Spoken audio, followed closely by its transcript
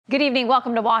Good evening.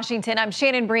 Welcome to Washington. I'm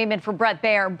Shannon Bream for Brett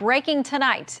Baer. Breaking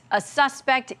tonight, a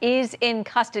suspect is in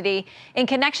custody in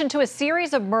connection to a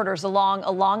series of murders along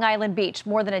a Long Island beach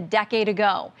more than a decade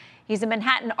ago. He's a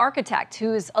Manhattan architect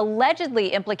who's allegedly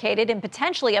implicated in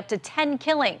potentially up to 10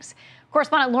 killings.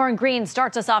 Correspondent Lauren Green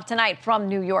starts us off tonight from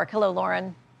New York. Hello,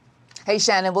 Lauren. Hey,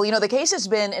 Shannon. Well, the case has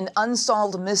been an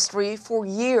unsolved mystery for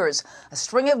years. A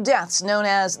string of deaths known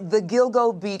as the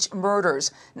Gilgo Beach murders,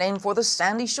 named for the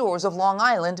sandy shores of Long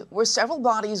Island, where several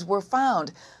bodies were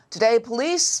found. Today,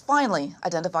 police finally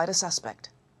identified a suspect.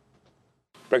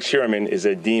 Rex Heuermann is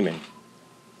a demon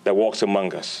that walks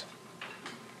among us,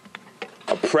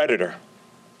 a predator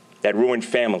that ruined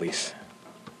families.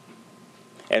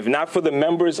 And if not for the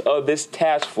members of this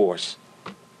task force,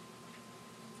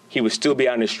 he would still be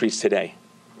out in the streets today.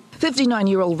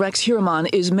 59-year-old Rex Heuermann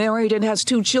is married and has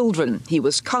 2 children. He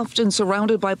was cuffed and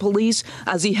surrounded by police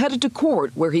as he headed to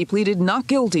court, where he pleaded not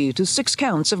guilty to 6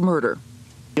 counts of murder.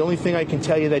 The only thing I can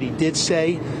tell you that he did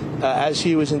say as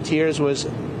he was in tears was,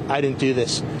 "I didn't do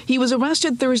this." He was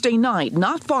arrested Thursday night,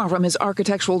 not far from his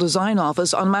architectural design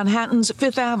office on Manhattan's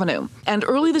Fifth Avenue. And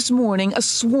early this morning, a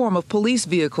swarm of police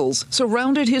vehicles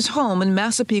surrounded his home in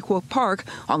Massapequa Park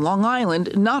on Long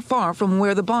Island, not far from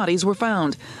where the bodies were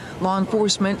found. Law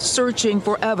enforcement searching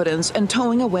for evidence and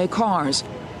towing away cars.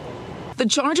 The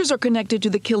charges are connected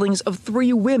to the killings of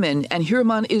 3 women, and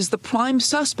Heuermann is the prime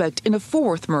suspect in a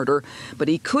 4th murder, but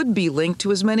he could be linked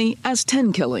to as many as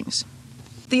 10 killings.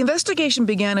 The investigation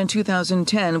began in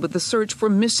 2010 with the search for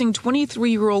missing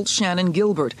 23-year-old Shannon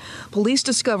Gilbert. Police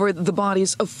discovered the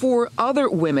bodies of 4 other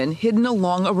women hidden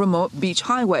along a remote beach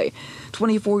highway: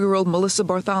 24-year-old Melissa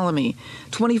Bartholomew,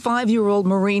 25-year-old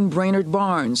Maureen Brainerd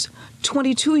Barnes,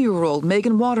 22-year-old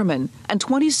Megan Waterman, and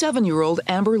 27-year-old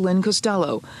Amber Lynn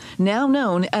Costello, now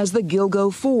known as the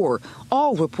Gilgo Four,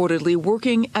 all reportedly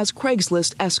working as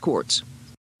Craigslist escorts.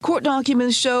 Court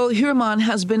documents show Heuermann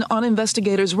has been on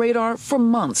investigators' radar for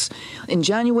months. In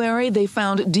January, they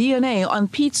found DNA on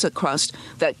pizza crust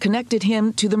that connected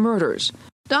him to the murders.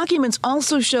 Documents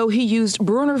also show he used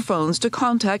burner phones to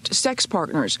contact sex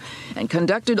partners and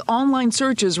conducted online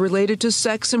searches related to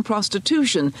sex and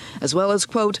prostitution, as well as,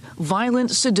 quote, violent,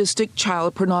 sadistic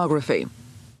child pornography.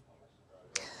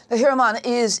 Heuermann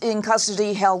is in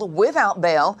custody, held without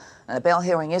bail, and a bail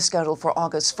hearing is scheduled for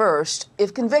August 1st.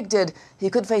 If convicted, he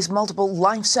could face multiple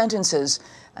life sentences,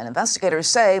 and investigators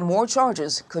say more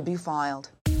charges could be filed.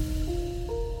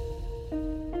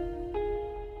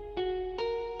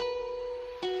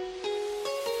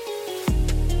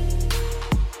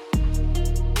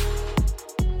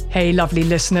 Hey, lovely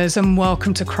listeners, and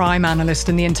welcome to Crime Analyst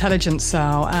in the Intelligence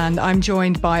Cell. And I'm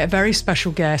joined by a very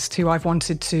special guest who I've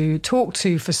wanted to talk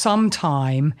to for some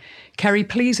time. Kerri,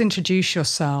 please introduce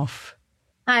yourself.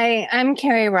 Hi, I'm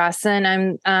Kerri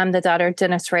Rawson. I'm the daughter of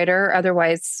Dennis Rader,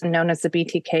 otherwise known as the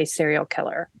BTK serial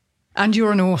killer. And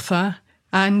you're an author,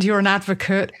 and you're an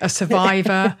advocate, a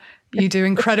survivor. You do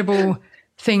incredible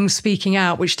things speaking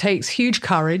out, which takes huge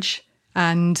courage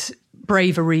and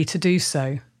bravery to do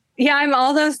so. Yeah, I'm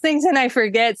all those things, and I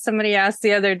forget. Somebody asked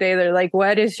the other day, they're like,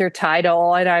 "What is your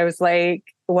title?" And I was like,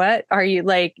 "What are you,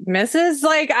 like, Mrs.?"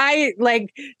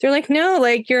 They're like, "No,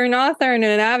 like, you're an author and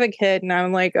an advocate." And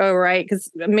I'm like, "Oh, right." Because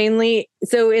mainly,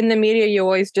 so in the media, you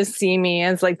always just see me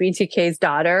as like BTK's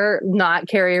daughter, not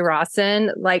Kerri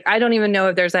Rawson. Like, I don't even know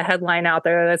if there's a headline out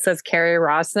there that says Kerri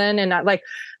Rawson, and not like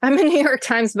I'm a New York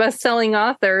Times bestselling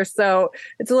author. So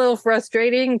it's a little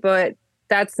frustrating, but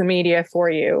that's the media for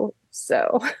you.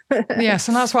 So yes,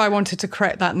 and that's why I wanted to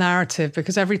correct that narrative,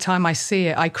 because every time I see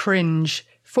it, I cringe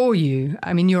for you.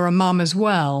 I mean, you're a mum as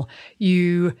well.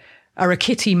 You are a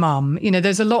kitty mum. You know,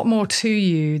 there's a lot more to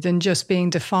you than just being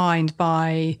defined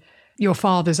by your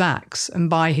father's acts and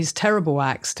by his terrible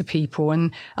acts to people.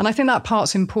 And I think that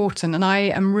part's important. And I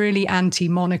am really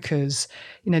anti-monikers,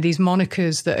 you know, these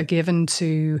monikers that are given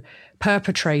to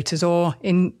perpetrators, or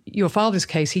in your father's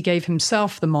case, he gave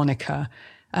himself the moniker.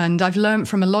 And I've learned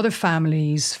from a lot of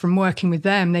families, from working with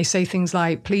them, they say things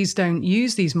like, please don't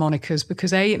use these monikers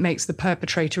because A, it makes the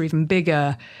perpetrator even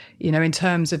bigger, you know, in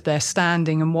terms of their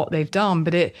standing and what they've done.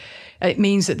 But it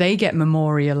means that they get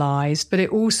memorialized. But it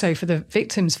also, for the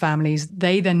victims' families,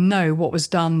 they then know what was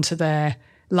done to their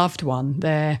loved one,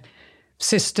 their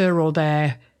sister or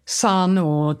their son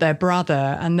or their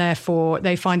brother. And therefore,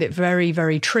 they find it very,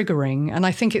 very triggering. And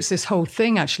I think it's this whole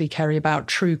thing, actually, Kerri, about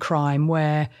true crime,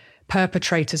 where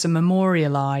perpetrators are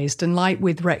memorialized. And like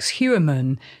with Rex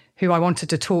Heuermann, who I wanted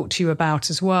to talk to you about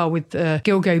as well, with the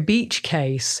Gilgo Beach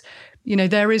case, you know,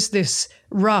 there is this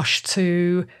rush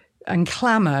to and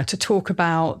clamour to talk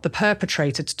about the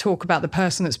perpetrator, to talk about the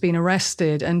person that's been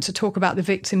arrested, and to talk about the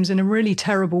victims in a really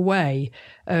terrible way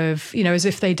of, as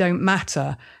if they don't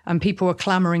matter. And people are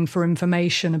clamouring for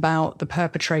information about the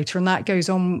perpetrator. And that goes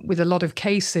on with a lot of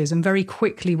cases. And very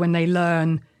quickly, when they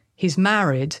learn he's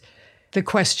married, the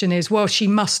question is, well, she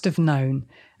must have known.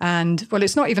 And, well,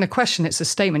 it's not even a question, it's a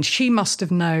statement. She must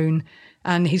have known,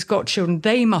 and he's got children.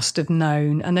 They must have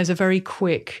known. And there's a very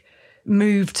quick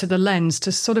move to the lens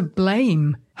to sort of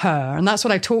blame her. And that's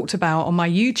what I talked about on my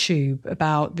YouTube,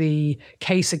 about the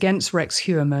case against Rex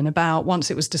Heuermann, about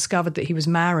once it was discovered that he was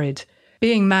married.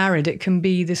 Being married, it can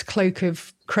be this cloak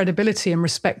of credibility and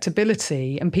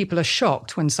respectability, and people are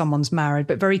shocked when someone's married,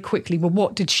 but very quickly, well,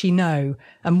 what did she know?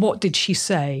 And what did she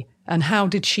say? And how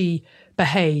did she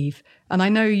behave? And I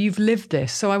know you've lived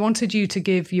this, so I wanted you to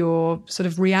give your sort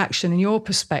of reaction and your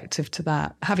perspective to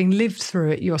that, having lived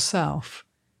through it yourself.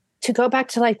 To go back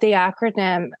to like the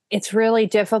acronym, it's really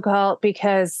difficult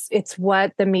because it's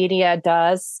what the media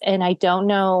does. And I don't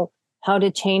know how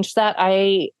to change that.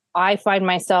 I find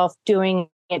myself doing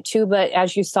it too, but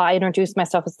as you saw, I introduced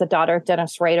myself as the daughter of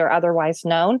Dennis Rader, otherwise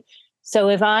known. So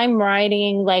if I'm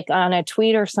writing like on a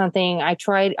tweet or something, I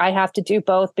have to do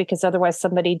both because otherwise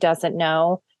somebody doesn't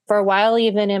know. For a while,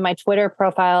 even in my Twitter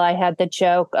profile, I had the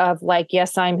joke of like,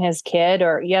 yes, I'm his kid,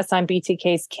 or yes, I'm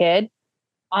BTK's kid.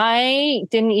 I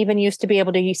didn't even used to be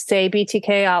able to say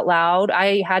BTK out loud.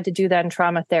 I had to do that in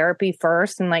trauma therapy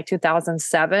first in like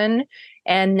 2007.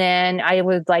 And then I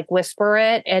would like whisper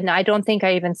it. And I don't think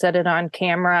I even said it on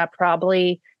camera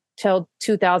probably till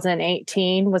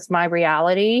 2018 was my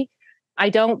reality. I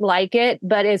don't like it,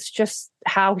 but it's just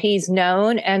how he's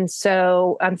known. And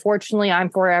so unfortunately, I'm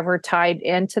forever tied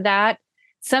into that.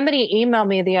 Somebody emailed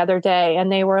me the other day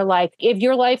and they were like, if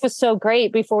your life was so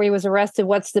great before he was arrested,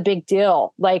 what's the big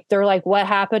deal? Like, they're like, what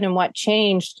happened and what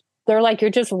changed? They're like, you're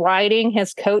just riding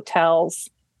his coattails.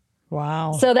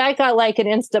 Wow. So that got like an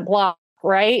instant block,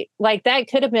 right? Like that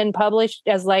could have been published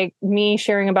as like me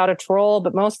sharing about a troll,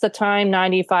 but most of the time,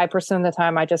 95% of the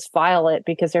time, I just file it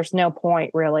because there's no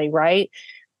point really, right?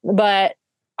 But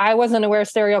I wasn't aware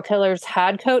serial killers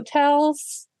had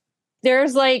coattails.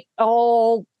 There's like a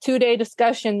whole 2-day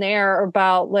discussion there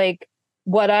about like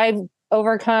what I've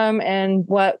overcome and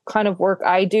what kind of work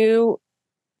I do.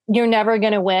 You're never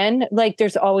going to win. Like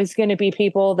there's always going to be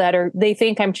people they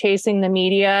think I'm chasing the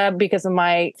media because of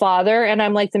my father. And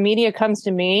I'm like, the media comes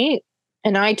to me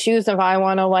and I choose if I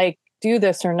want to like do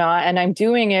this or not. And I'm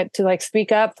doing it to like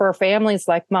speak up for families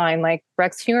like mine, like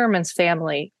Rex Heuermann's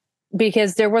family,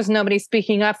 because there was nobody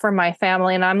speaking up for my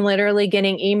family. And I'm literally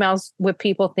getting emails with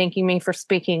people thanking me for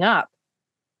speaking up.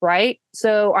 Right.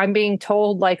 So I'm being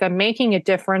told like I'm making a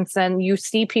difference. And you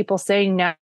see people saying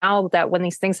now that when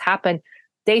these things happen,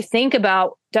 they think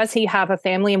about, does he have a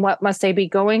family and what must they be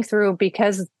going through?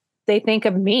 Because they think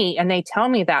of me and they tell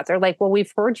me that. They're like, well,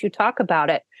 we've heard you talk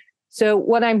about it. So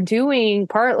what I'm doing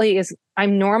partly is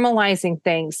I'm normalizing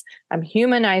things. I'm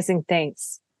humanizing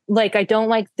things. Like, I don't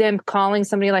like them calling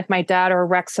somebody like my dad or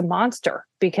Rex a monster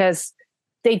because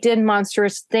they did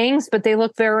monstrous things, but they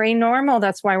look very normal.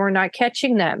 That's why we're not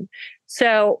catching them.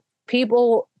 So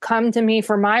people come to me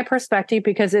for my perspective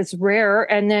because it's rare.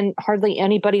 And then hardly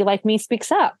anybody like me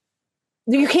speaks up.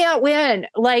 You can't win.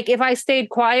 Like if I stayed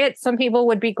quiet, some people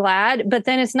would be glad, but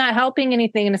then it's not helping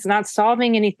anything and it's not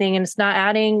solving anything and it's not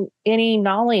adding any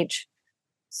knowledge.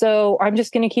 So I'm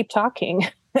just going to keep talking.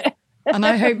 And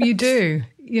I hope you do.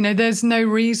 There's no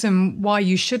reason why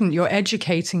you shouldn't. You're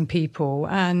educating people,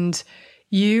 and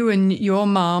you and your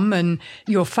mum and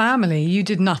your family, you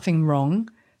did nothing wrong.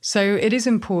 So it is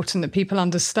important that people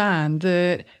understand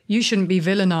that you shouldn't be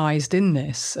villainized in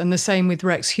this. And the same with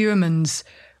Rex Heuermann's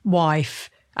wife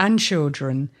and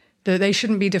children, that they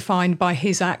shouldn't be defined by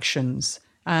his actions.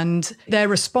 And their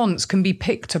response can be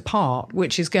picked apart,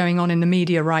 which is going on in the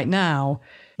media right now.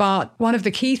 But one of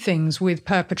the key things with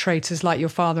perpetrators like your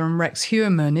father and Rex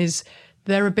Heuermann is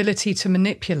their ability to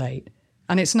manipulate.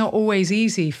 And it's not always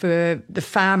easy for the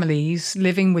families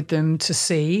living with them to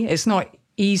see. It's not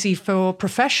easy for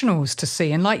professionals to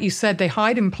see. And like you said, they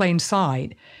hide in plain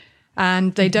sight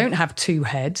and they don't have two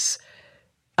heads.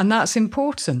 And that's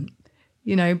important,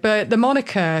 But the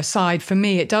moniker side, for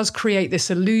me, it does create this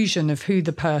illusion of who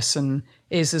the person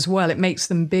is as well. It makes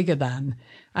them bigger than.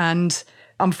 And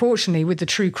unfortunately, with the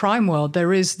true crime world,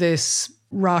 there is this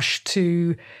rush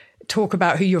to talk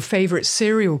about who your favorite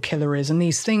serial killer is and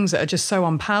these things that are just so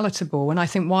unpalatable. And I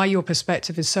think why your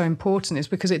perspective is so important is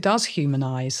because it does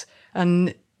humanize.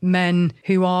 And men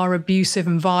who are abusive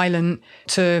and violent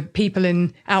to people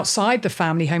outside the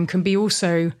family home can be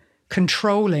also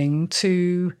controlling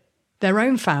to their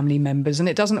own family members, and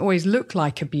it doesn't always look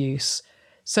like abuse.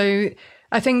 So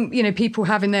I think, people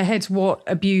have in their heads what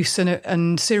abuse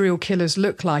and serial killers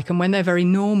look like. And when they're very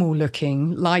normal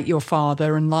looking, like your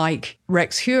father and like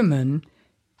Rex Heuermann,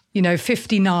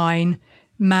 59,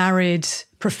 married,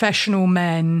 professional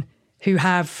men who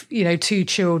have, 2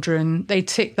 children, they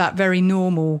tick that very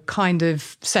normal kind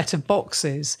of set of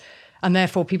boxes. And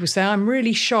therefore people say, I'm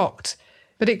really shocked.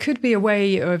 But it could be a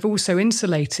way of also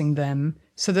insulating them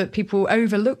so that people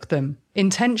overlook them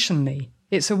intentionally.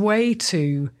 It's a way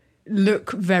to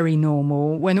look very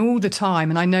normal when all the time,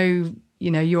 and I know,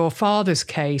 your father's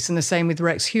case and the same with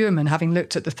Rex Heuermann, having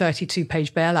looked at the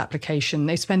 32-page bail application,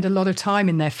 they spend a lot of time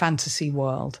in their fantasy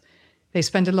world. They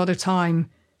spend a lot of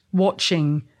time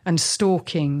watching and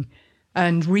stalking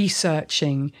and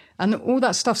researching, and all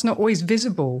that stuff's not always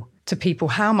visible to people,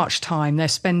 how much time they're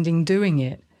spending doing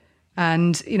it.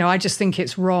 And, I just think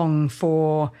it's wrong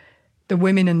for the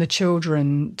women and the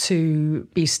children to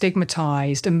be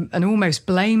stigmatized and almost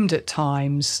blamed at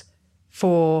times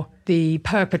for the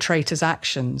perpetrator's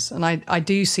actions. And I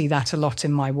do see that a lot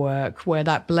in my work, where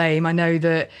that blame, I know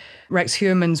that Rex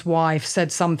Heuermann's wife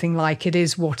said something like, it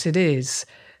is what it is.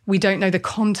 We don't know the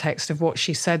context of what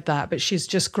she said that, but she's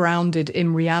just grounded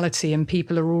in reality, and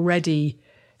people are already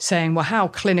saying, well, how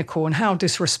clinical and how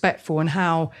disrespectful, and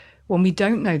how, when we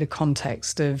don't know the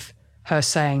context of her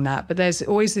saying that. But there's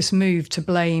always this move to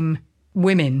blame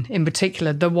women, in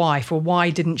particular the wife, or why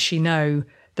didn't she know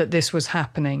that this was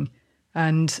happening?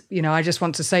 And, I just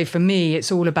want to say, for me,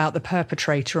 it's all about the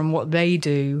perpetrator and what they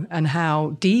do and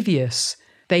how devious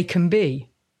they can be.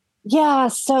 Yeah.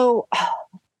 So,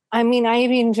 I've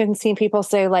even seen people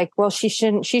say like, well, she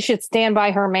should stand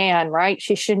by her man, right?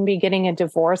 She shouldn't be getting a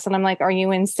divorce. And I'm like, are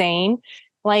you insane?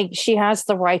 Like, she has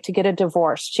the right to get a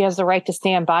divorce. She has the right to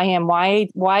stand by him.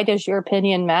 Why does your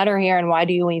opinion matter here? And why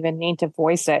do you even need to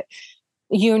voice it?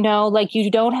 You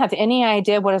don't have any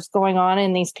idea what is going on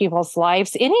in these people's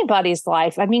lives, anybody's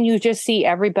life. You just see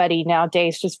everybody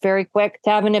nowadays just very quick to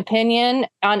have an opinion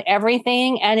on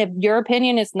everything. And if your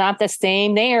opinion is not the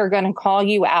same, they are going to call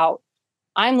you out.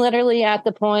 I'm literally at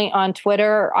the point on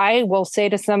Twitter, I will say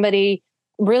to somebody,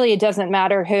 really, it doesn't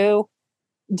matter who,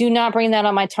 do not bring that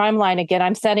on my timeline again.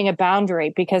 I'm setting a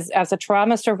boundary, because as a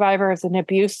trauma survivor, as an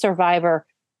abuse survivor,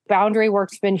 boundary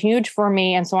work's been huge for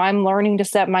me. And so I'm learning to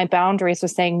set my boundaries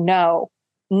with saying, no,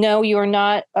 you are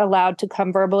not allowed to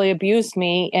come verbally abuse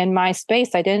me in my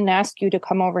space. I didn't ask you to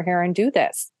come over here and do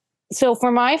this. So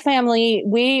for my family,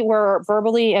 we were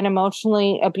verbally and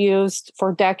emotionally abused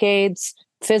for decades.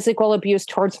 Physical abuse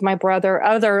towards my brother,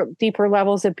 other deeper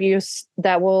levels of abuse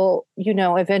that will,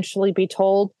 eventually be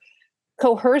told.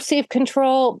 Coercive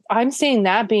control, I'm seeing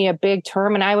that be a big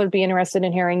term, and I would be interested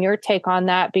in hearing your take on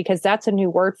that, because that's a new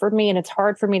word for me, and it's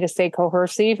hard for me to say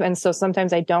coercive. And so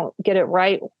sometimes I don't get it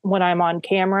right when I'm on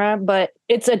camera, but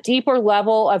it's a deeper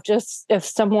level of just if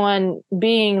someone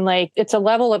being like, it's a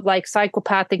level of like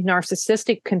psychopathic,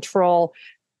 narcissistic control,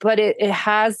 but it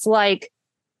has like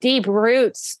deep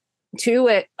roots to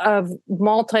it of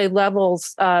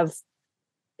multi-levels of,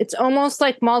 it's almost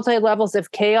like multi-levels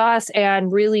of chaos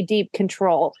and really deep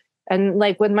control. And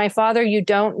like with my father, you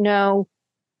don't know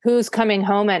who's coming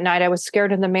home at night. I was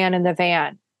scared of the man in the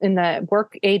van, in the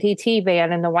work ADT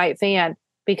van, in the white van,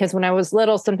 because when I was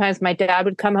little, sometimes my dad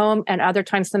would come home and other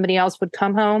times somebody else would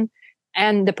come home.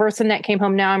 And the person that came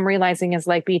home now I'm realizing is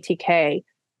like BTK,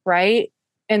 right?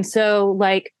 And so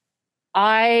like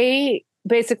I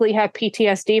basically have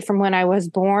PTSD from when I was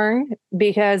born,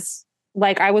 because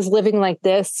like I was living like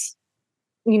this,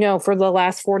 for the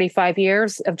last 45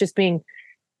 years of just being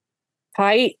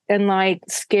tight and like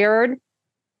scared,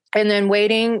 and then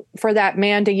waiting for that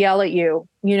man to yell at you,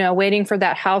 waiting for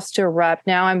that house to erupt.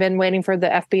 Now I've been waiting for the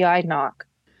FBI knock.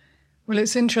 Well,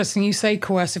 it's interesting you say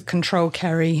coercive control,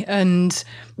 Kerri, and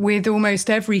with almost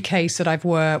every case that I've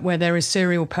worked where there is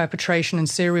serial perpetration and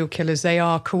serial killers, they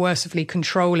are coercively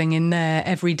controlling in their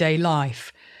everyday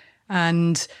life.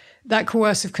 And that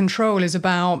coercive control is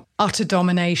about utter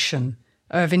domination,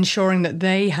 of ensuring that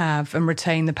they have and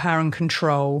retain the power and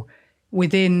control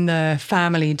within the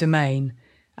family domain.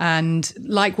 And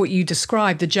like what you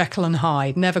described, the Jekyll and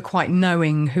Hyde, never quite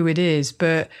knowing who it is,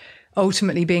 but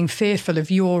ultimately being fearful of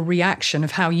your reaction,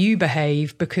 of how you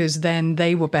behave, because then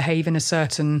they will behave in a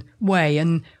certain way,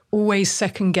 and always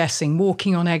second guessing,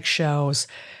 walking on eggshells,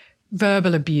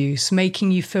 verbal abuse,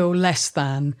 making you feel less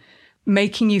than,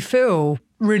 making you feel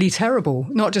really terrible,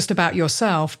 not just about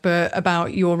yourself, but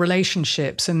about your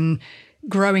relationships. And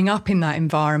growing up in that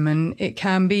environment, it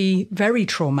can be very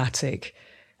traumatic.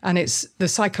 And it's the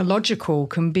psychological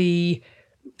can be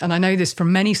and I know this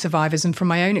from many survivors and from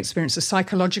my own experience, the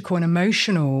psychological and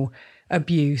emotional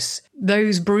abuse,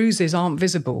 those bruises aren't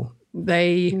visible.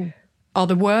 They are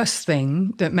the worst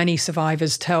thing that many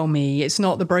survivors tell me. It's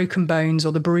not the broken bones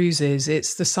or the bruises,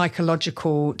 it's the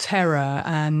psychological terror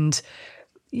and,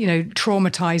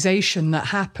 traumatization that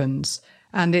happens.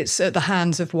 And it's at the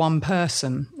hands of one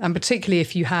person. And particularly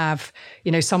if you have,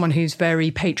 someone who's very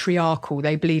patriarchal,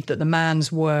 they believe that the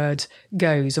man's word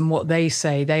goes and what they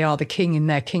say, they are the king in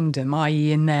their kingdom,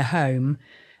 i.e. in their home.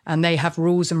 And they have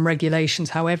rules and regulations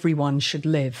how everyone should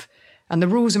live. And the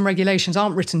rules and regulations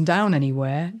aren't written down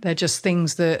anywhere. They're just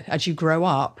things that as you grow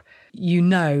up, you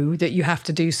know that you have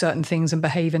to do certain things and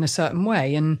behave in a certain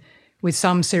way. And with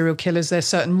some serial killers, there's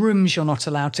certain rooms you're not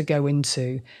allowed to go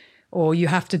into, or you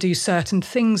have to do certain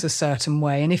things a certain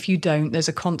way. And if you don't, there's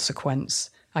a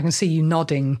consequence. I can see you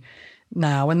nodding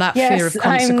now. And that fear of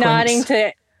consequence. I'm nodding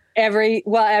to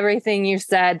everything you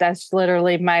said. That's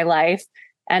literally my life.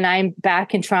 And I'm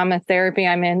back in trauma therapy.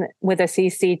 I'm in with a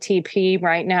CCTP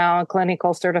right now, a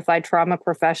clinical certified trauma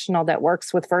professional that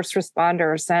works with first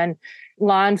responders and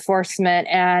law enforcement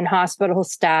and hospital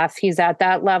staff. He's at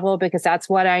that level because that's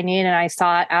what I need. And I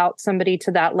sought out somebody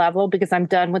to that level because I'm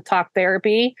done with talk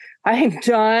therapy. I'm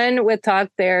done with talk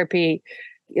therapy.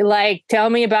 Like, tell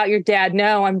me about your dad.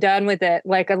 No, I'm done with it.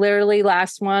 Like, I literally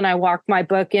last one, I walked my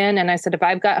book in and I said, if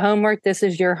I've got homework, this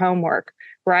is your homework.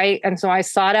 Right. And so I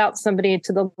sought out somebody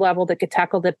to the level that could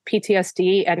tackle the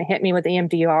PTSD and hit me with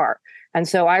EMDR. And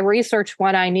so I researched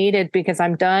what I needed because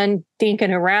I'm done dinking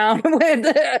around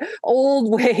with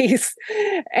old ways.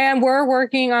 And we're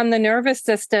working on the nervous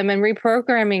system and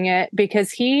reprogramming it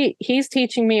because he's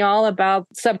teaching me all about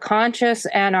subconscious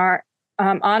and our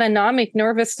autonomic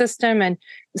nervous system and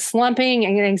slumping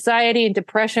and anxiety and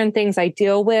depression, things I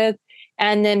deal with.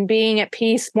 And then being at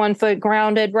peace, 1 foot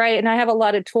grounded, right? And I have a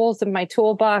lot of tools in my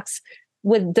toolbox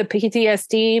with the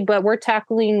PTSD, but we're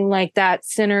tackling like that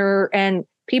center. And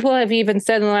people have even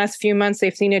said in the last few months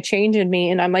they've seen a change in me.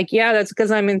 And I'm like, yeah, that's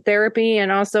because I'm in therapy.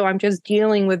 And also I'm just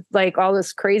dealing with like all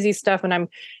this crazy stuff and I'm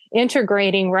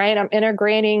integrating, right? I'm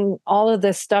integrating all of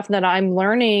this stuff that I'm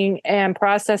learning and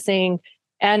processing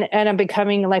and I'm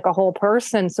becoming like a whole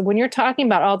person. So when you're talking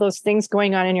about all those things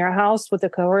going on in your house with the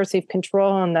coercive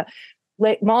control and the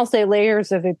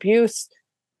multi-layers of abuse,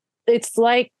 it's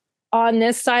like on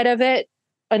this side of it,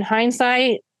 in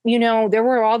hindsight, there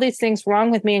were all these things wrong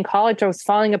with me in college. I was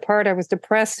falling apart. I was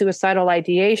depressed, suicidal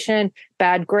ideation,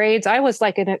 bad grades. I was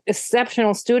like an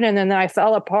exceptional student and then I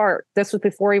fell apart. This was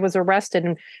before he was arrested.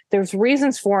 And there's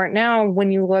reasons for it now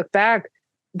when you look back,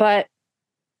 but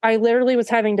I literally was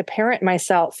having to parent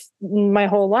myself my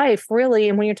whole life, really.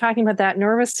 And when you're talking about that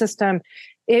nervous system,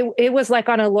 it was like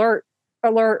on alert,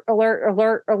 bad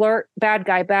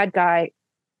guy.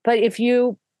 But if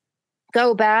you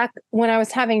go back when I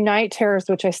was having night terrors,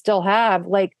 which I still have,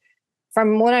 like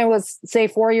from when I was, say,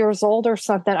 4 years old or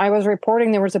something, I was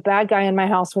reporting there was a bad guy in my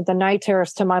house with the night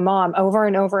terrors to my mom over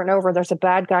and over and over. There's a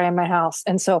bad guy in my house.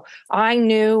 And so I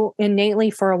knew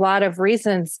innately for a lot of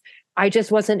reasons, I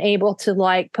just wasn't able to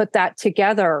like put that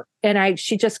together. And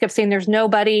she just kept saying, there's no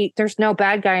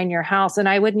bad guy in your house. And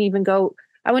I wouldn't even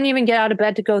get out of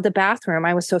bed to go to the bathroom.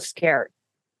 I was so scared.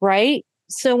 Right.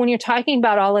 So when you're talking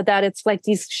about all of that, it's like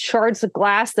these shards of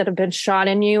glass that have been shot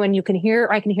in you. And I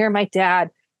can hear my dad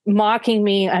mocking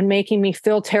me and making me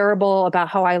feel terrible about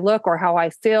how I look or how I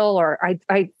feel, or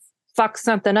I fuck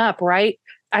something up. Right.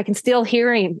 I can still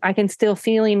hear him. I can still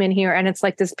feel him in here. And it's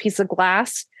like this piece of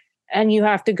glass. And you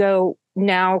have to go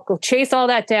chase all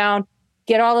that down,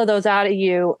 get all of those out of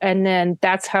you. And then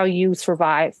that's how you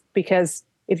survive. Because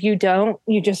if you don't,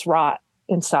 you just rot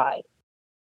inside.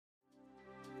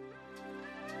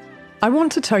 I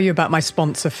want to tell you about my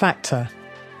sponsor, Factor.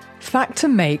 Factor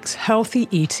makes healthy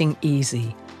eating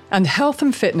easy. And health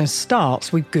and fitness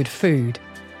starts with good food.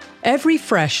 Every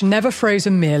fresh, never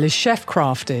frozen meal is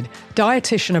chef-crafted,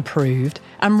 dietitian approved,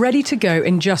 and ready to go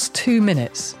in just 2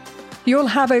 minutes. You'll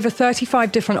have over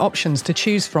 35 different options to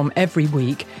choose from every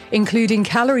week, including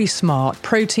Calorie Smart,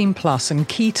 Protein Plus, and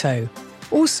Keto.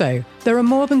 Also, there are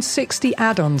more than 60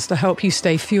 add-ons to help you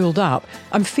stay fueled up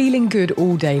and feeling good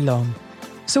all day long.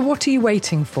 So what are you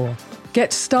waiting for?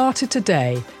 Get started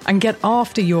today and get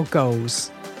after your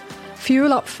goals.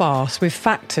 Fuel up fast with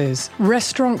Factor's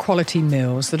restaurant-quality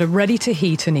meals that are ready to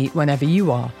heat and eat whenever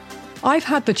you are. I've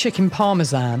had the chicken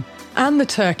parmesan and the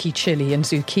turkey chili and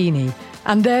zucchini,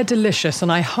 and they're delicious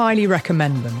and I highly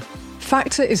recommend them.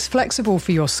 Factor is flexible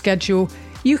for your schedule.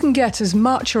 You can get as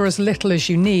much or as little as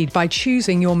you need by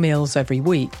choosing your meals every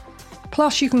week.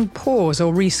 Plus, you can pause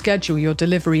or reschedule your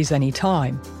deliveries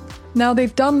anytime. Now,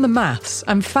 they've done the maths,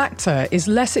 and Factor is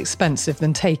less expensive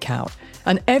than takeout,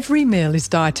 and every meal is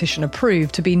dietitian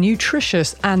approved to be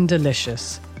nutritious and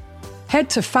delicious. Head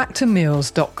to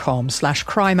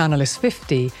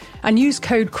factormeals.com/crimeanalyst50 and use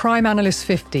code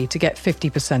crimeanalyst50 to get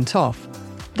 50% off.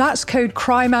 That's code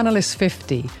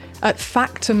crimeanalyst50 at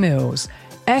Factor Meals,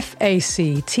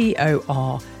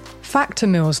 FACTOR,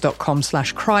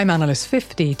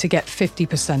 factormeals.com/crimeanalyst50 to get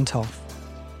 50% off.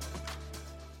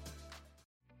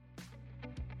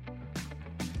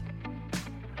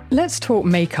 Let's talk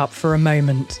makeup for a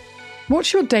moment.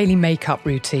 What's your daily makeup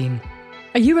routine?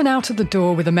 Are you an out of the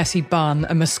door with a messy bun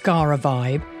and mascara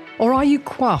vibe? Or are you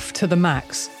coiffed to the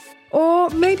max? Or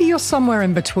maybe you're somewhere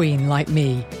in between, like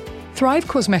me. Thrive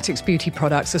Causemetics beauty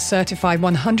products are certified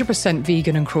 100%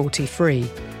 vegan and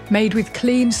cruelty-free, made with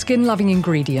clean, skin-loving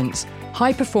ingredients,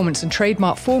 high performance and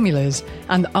trademark formulas,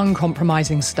 and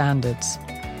uncompromising standards.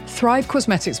 Thrive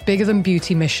Causemetics' bigger than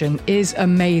beauty mission is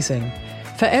amazing.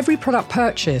 For every product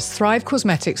purchased, Thrive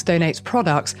Causemetics donates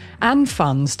products and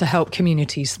funds to help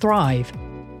communities thrive.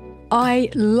 I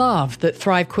love that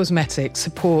Thrive Causemetics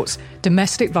supports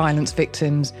domestic violence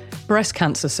victims, breast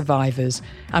cancer survivors,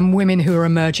 and women who are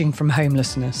emerging from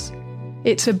homelessness.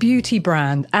 It's a beauty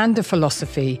brand and a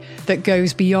philosophy that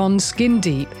goes beyond skin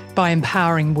deep by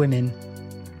empowering women.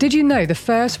 Did you know the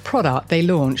first product they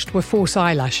launched were false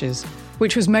eyelashes,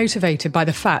 which was motivated by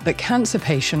the fact that cancer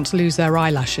patients lose their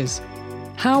eyelashes?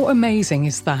 How amazing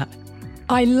is that?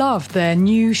 I love their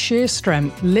new sheer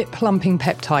strength lip plumping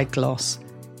peptide gloss.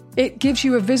 It gives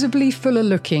you a visibly fuller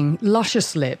looking,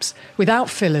 luscious lips without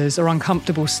fillers or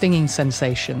uncomfortable stinging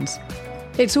sensations.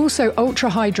 It's also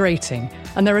ultra hydrating,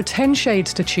 and there are 10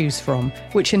 shades to choose from,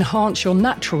 which enhance your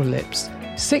natural lips,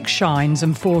 6 shines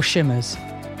and 4 shimmers.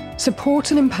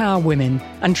 Support and empower women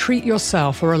and treat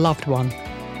yourself or a loved one.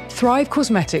 Thrive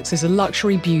Causemetics is a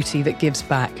luxury beauty that gives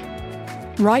back.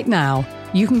 Right now,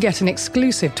 you can get an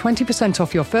exclusive 20%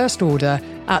 off your first order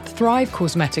at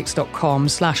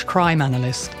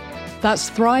thrivecausemetics.com/crimeanalyst. That's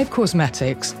Thrive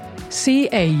Causemetics,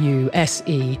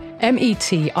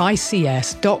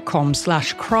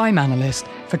 CAUSEMETICS.com/crimeanalyst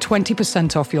for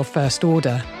 20% off your first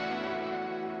order.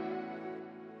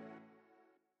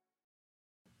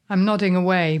 I'm nodding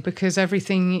away because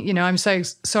everything, I'm so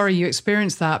sorry you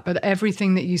experienced that, but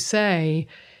everything that you say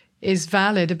is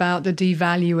valid about the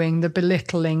devaluing, the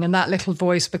belittling, and that little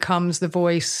voice becomes the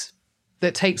voice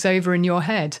that takes over in your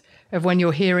head of when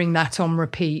you're hearing that on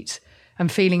repeat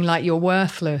and feeling like you're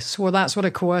worthless. Well, that's what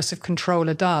a coercive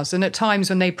controller does. And at times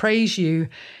when they praise you,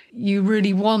 you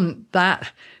really want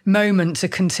that moment to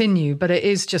continue, but it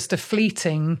is just a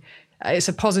fleeting, it's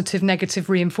a positive, negative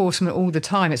reinforcement all the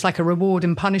time. It's like a reward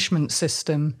and punishment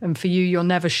system. And for you, you're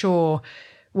never sure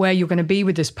where you're going to be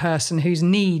with this person whose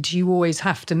needs you always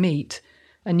have to meet,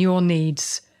 and your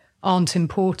needs aren't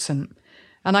important.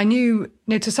 And I knew,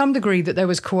 to some degree, that there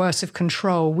was coercive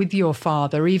control with your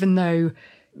father, even though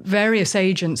various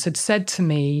agents had said to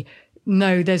me,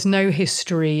 no, there's no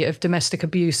history of domestic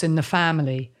abuse in the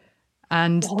family.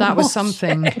 And that was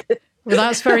something. Well,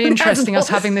 that's very interesting, us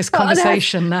having this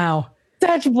conversation now.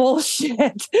 Such bullshit.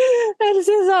 This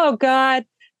is, oh God.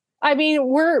 I mean,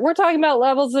 we're talking about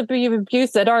levels of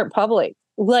abuse that aren't public.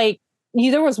 Like,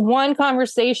 there was one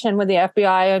conversation with the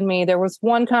FBI and me. There was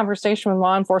one conversation with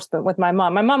law enforcement with my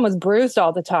mom. My mom was bruised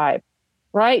all the time,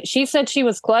 right? She said she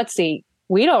was klutzy.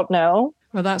 We don't know.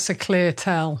 Well, that's a clear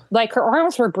tell. Like, her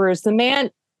arms were bruised.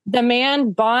 The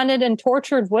man bonded and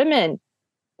tortured women.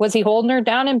 Was he holding her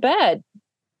down in bed?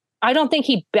 I don't think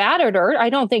he battered her.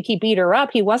 I don't think he beat her up.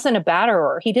 He wasn't a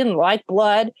batterer. He didn't like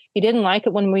blood. He didn't like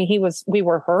it when we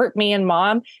were hurt, me and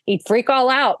mom. He'd freak all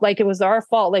out like it was our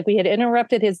fault, like we had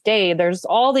interrupted his day. There's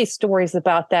all these stories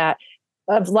about that,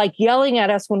 of like yelling at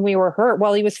us when we were hurt.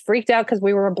 Well, he was freaked out because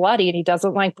we were bloody and he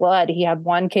doesn't like blood. He had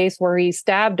one case where he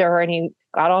stabbed her and he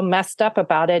got all messed up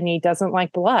about it and he doesn't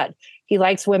like blood. He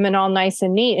likes women all nice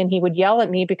and neat. And he would yell at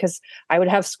me because I would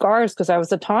have scars because I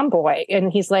was a tomboy.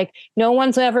 And he's like, no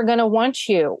one's ever going to want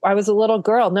you. I was a little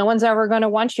girl. No one's ever going to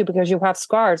want you because you have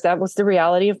scars. That was the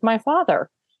reality of my father.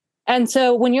 And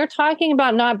so when you're talking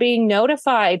about not being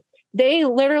notified, they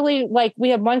literally, like, we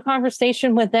had one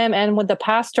conversation with them and with the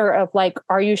pastor of like,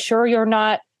 are you sure you're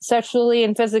not sexually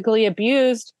and physically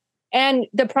abused? And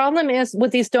the problem is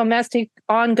with these domestic,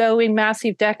 ongoing,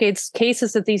 massive decades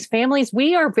cases of these families,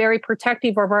 we are very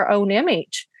protective of our own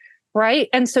image, right?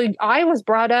 And so I was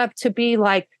brought up to be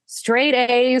like straight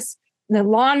A's, the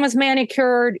lawn was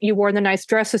manicured, you wore the nice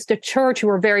dresses to church, you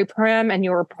were very prim and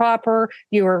you were proper,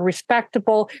 you were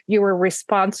respectable, you were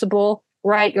responsible.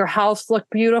 right? Your house looked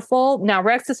beautiful. Now,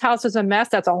 Rex's house is a mess.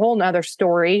 That's a whole nother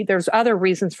story. There's other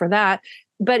reasons for that.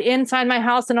 But inside my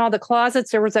house and all the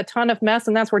closets, there was a ton of mess.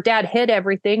 And that's where dad hid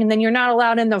everything. And then you're not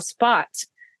allowed in those spots,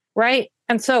 right?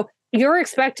 And so you're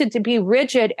expected to be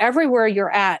rigid everywhere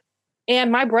you're at.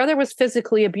 And my brother was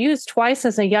physically abused twice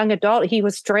as a young adult. He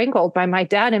was strangled by my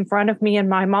dad in front of me and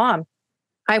my mom.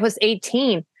 I was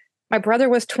 18. My brother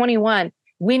was 21.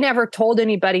 We never told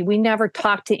anybody. We never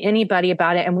talked to anybody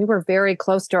about it. And we were very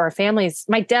close to our families.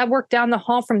 My dad worked down the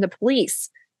hall from the police.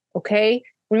 Okay.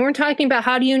 We weren't talking about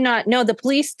how do you not know? The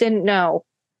police didn't know.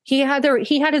 He had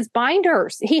his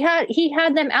binders. He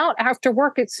had them out after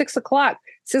work at 6 o'clock.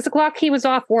 6 o'clock, he was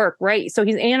off work, right? So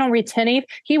he's anal retentive.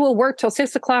 He will work till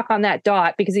 6 o'clock on that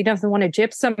dot because he doesn't want to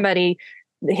gyp somebody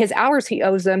his hours he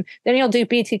owes them. Then he'll do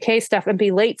BTK stuff and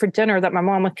be late for dinner that my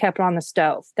mom kept on the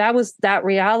stove. That was that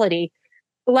reality.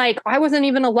 Like, I wasn't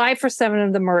even alive for 7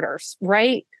 of the murders,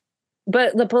 right?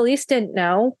 But the police didn't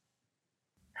know.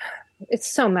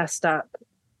 It's so messed up.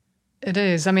 It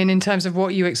is. I mean, in terms of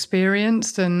what you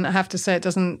experienced, and I have to say it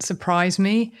doesn't surprise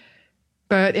me,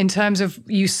 but in terms of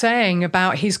you saying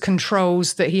about his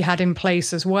controls that he had in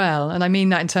place as well, and I mean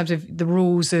that in terms of the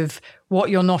rules of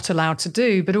what you're not allowed to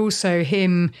do, but also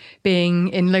him being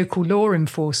in local law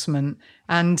enforcement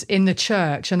and in the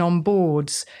church and on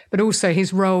boards, but also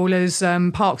his role as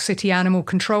Park City Animal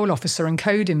Control Officer and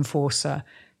Code Enforcer.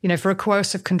 You know, for a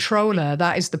coercive controller,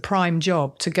 that is the prime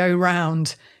job, to go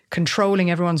round controlling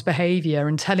everyone's behavior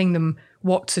and telling them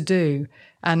what to do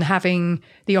and having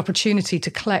the opportunity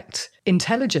to collect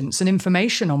intelligence and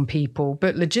information on people,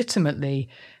 but legitimately.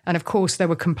 And of course, there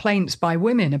were complaints by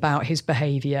women about his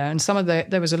behavior, and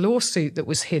there was a lawsuit that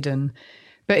was hidden,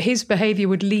 but his behavior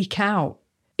would leak out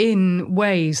in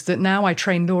ways that now I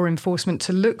train law enforcement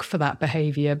to look for that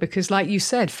behavior, because like you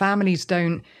said, families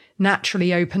don't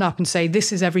naturally open up and say,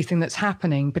 this is everything that's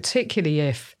happening, particularly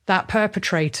if that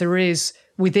perpetrator is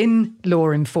within law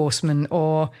enforcement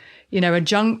or, you know,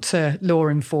 adjunct to law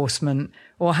enforcement,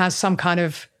 or has some kind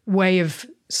of way of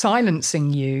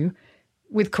silencing you.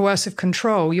 With coercive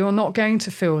control, you're not going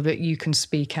to feel that you can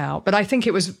speak out. But I think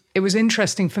it was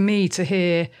interesting for me to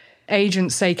hear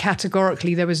agents say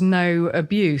categorically there was no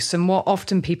abuse. And what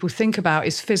often people think about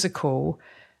is physical.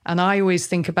 And I always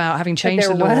think about, having changed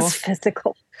the law. There was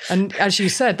physical. And as you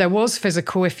said, there was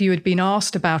physical. If you had been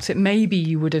asked about it, maybe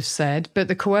you would have said. But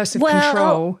the coercive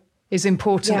control is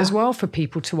important as well for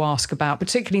people to ask about,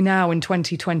 particularly now in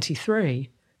 2023.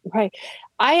 Right.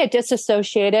 I had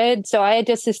disassociated. So I had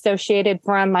disassociated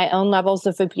from my own levels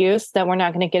of abuse that we're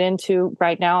not going to get into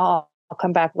right now. I'll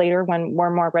come back later when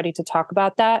we're more ready to talk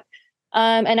about that.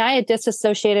 And I had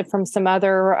disassociated from some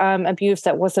other abuse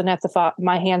that wasn't at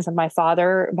my hands of my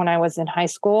father when I was in high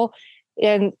school.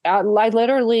 And I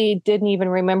literally didn't even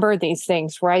remember these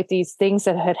things, right? These things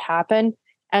that had happened.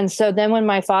 And so then when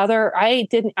my father, I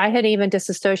had even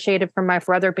disassociated from my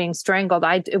brother being strangled.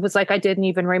 It was like I didn't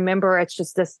even remember. It's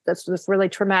just this really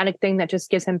traumatic thing that just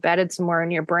gets embedded somewhere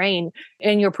in your brain,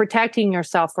 and you're protecting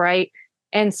yourself, right?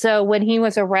 And so when he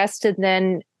was arrested,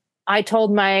 then I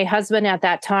told my husband at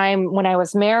that time when I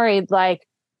was married, like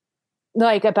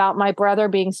about my brother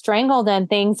being strangled and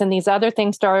things, and these other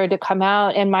things started to come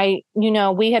out. And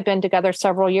we had been together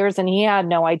several years and he had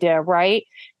no idea, right?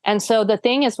 And so the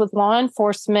thing is with law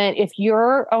enforcement, if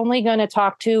you're only going to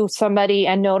talk to somebody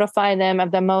and notify them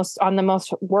of the most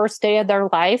worst day of their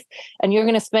life, and you're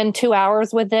going to spend 2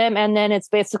 hours with them, and then it's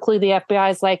basically the FBI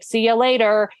is like, see you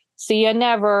later, see you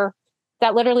never.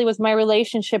 That literally was my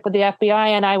relationship with the FBI.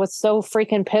 And I was so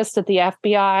freaking pissed at the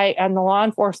FBI and the law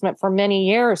enforcement for many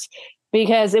years,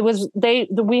 because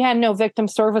we had no victim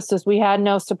services. We had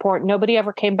no support. Nobody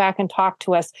ever came back and talked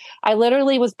to us. I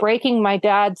literally was breaking my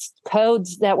dad's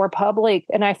codes that were public,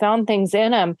 and I found things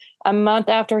in him a month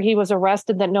after he was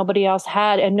arrested that nobody else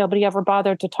had, and nobody ever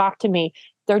bothered to talk to me.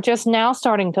 They're just now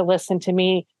starting to listen to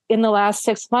me. In the last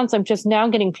 6 months, I'm just now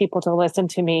getting people to listen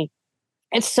to me.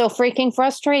 It's so freaking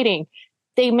frustrating.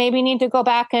 They maybe need to go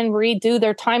back and redo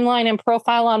their timeline and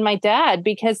profile on my dad,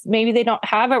 because maybe they don't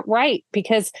have it right.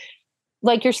 Because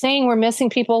like you're saying, we're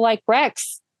missing people like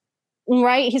Rex,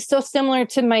 right? He's so similar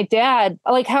to my dad.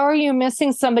 Like, how are you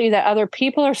missing somebody that other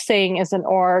people are saying is an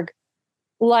org?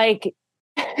 Like,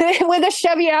 with a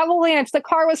Chevy Avalanche, the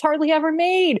car was hardly ever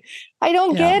made. I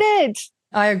don't get it.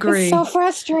 I agree. It's so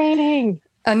frustrating.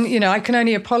 And, I can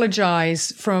only apologize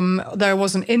though I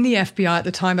wasn't in the FBI at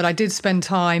the time, but I did spend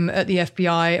time at the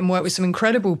FBI and work with some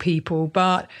incredible people.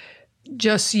 But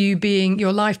just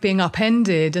your life being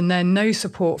upended, and then no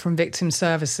support from victim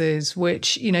services,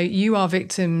 which, you are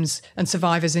victims and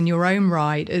survivors in your own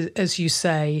right, as you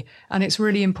say. And it's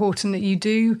really important that you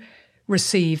do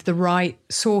receive the right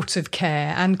sort of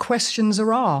care and questions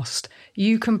are asked.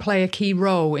 You can play a key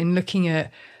role in looking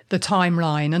at the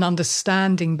timeline and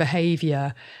understanding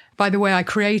behaviour. By the way, I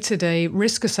created a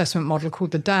risk assessment model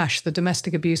called the DASH, the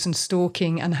Domestic Abuse and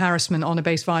Stalking and Harassment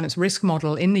Honour-Based Violence Risk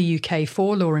Model in the UK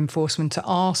for law enforcement to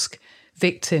ask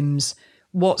victims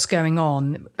what's going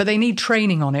on. But they need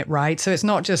training on it, right? So it's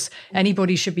not just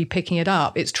anybody should be picking it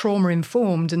up. It's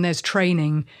trauma-informed and there's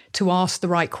training to ask the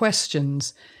right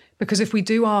questions. Because if we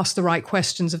do ask the right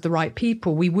questions of the right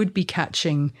people, we would be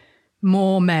catching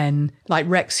more men like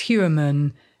Rex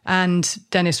Heuermann and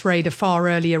Dennis Rader far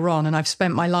earlier on. And I've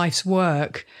spent my life's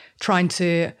work trying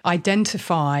to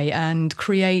identify and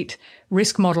create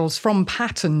risk models from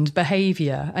patterned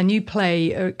behaviour. And you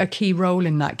play a key role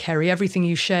in that, Kerri. Everything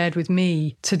you shared with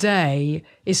me today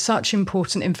is such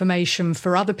important information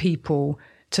for other people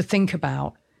to think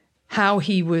about. How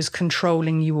he was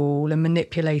controlling you all and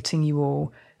manipulating you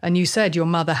all. And you said your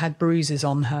mother had bruises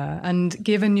on her. And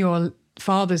given your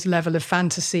father's level of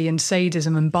fantasy and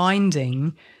sadism and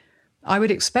binding, I would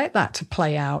expect that to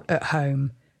play out at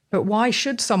home. But why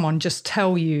should someone just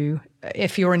tell you,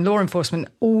 if you're in law enforcement,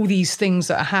 all these things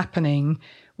that are happening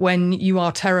when you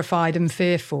are terrified and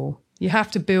fearful? You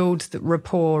have to build the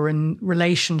rapport and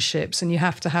relationships, and you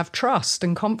have to have trust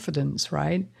and confidence,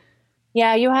 right?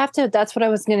 Yeah, you have to. That's what I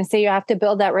was going to say. You have to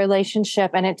build that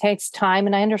relationship, and it takes time.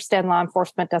 And I understand law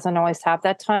enforcement doesn't always have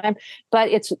that time, but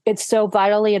it's so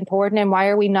vitally important. And why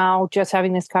are we now just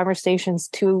having these conversations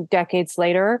 2 decades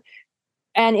later?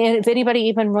 And if anybody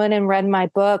even went and read my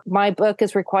book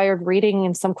is required reading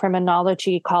in some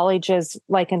criminology colleges,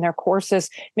 like in their courses.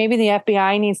 Maybe the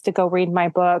FBI needs to go read my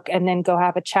book and then go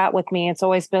have a chat with me. It's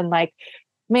always been like,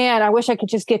 man, I wish I could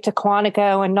just get to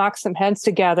Quantico and knock some heads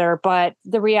together. But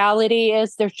the reality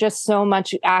is there's just so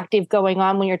much active going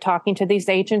on when you're talking to these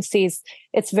agencies.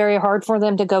 It's very hard for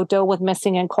them to go deal with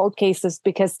missing and cold cases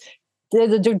because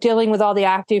they're dealing with all the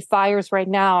active fires right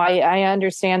now. I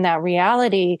understand that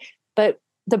reality. But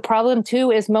the problem,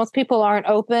 too, is most people aren't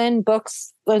open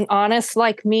books and honest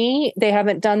like me. They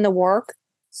haven't done the work.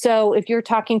 So if you're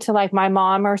talking to like my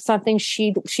mom or something,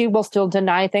 she will still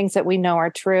deny things that we know are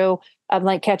true.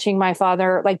 Like catching my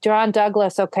father, like John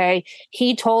Douglas. Okay.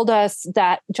 He told us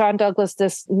that John Douglas,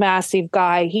 this massive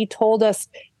guy, he told us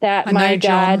that my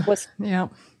dad was,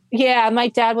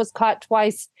 my dad was caught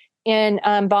twice in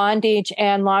bondage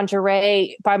and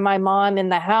lingerie by my mom in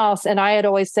the house. And I had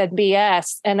always said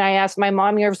BS. And I asked my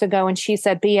mom years ago and she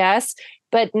said BS.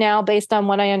 But now based on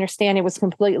what I understand, it was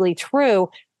completely true.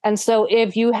 And so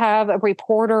if you have a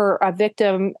reporter, a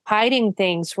victim hiding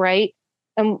things, right?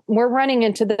 And we're running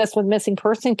into this with missing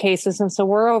person cases. And so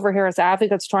we're over here as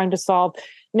advocates trying to solve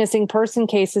missing person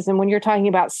cases. And when you're talking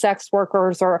about sex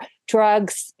workers or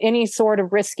drugs, any sort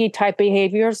of risky type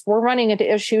behaviors, we're running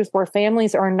into issues where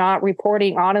families are not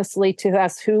reporting honestly to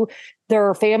us who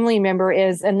their family member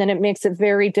is. And then it makes it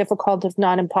very difficult, if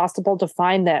not impossible, to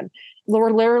find them.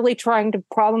 We're literally trying to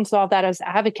problem solve that as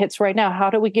advocates right now. How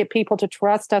do we get people to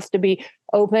trust us to be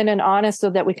open and honest so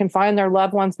that we can find their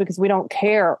loved ones? Because we don't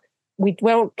care. We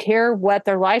don't care what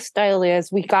their lifestyle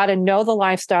is. We got to know the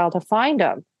lifestyle to find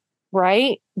them,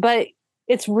 right? But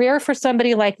it's rare for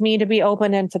somebody like me to be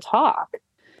open and to talk.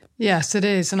 Yes, it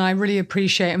is. And I really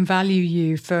appreciate and value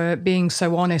you for being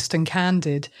so honest and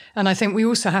candid. And I think we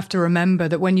also have to remember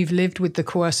that when you've lived with the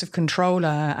coercive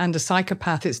controller and a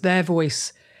psychopath, it's their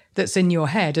voice that's in your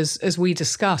head, as we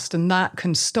discussed, and that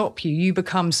can stop you. You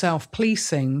become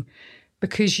self-policing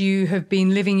because you have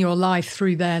been living your life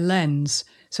through their lens.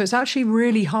 So it's actually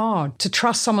really hard to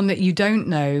trust someone that you don't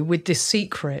know with this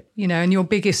secret, and your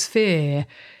biggest fear.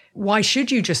 Why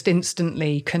should you just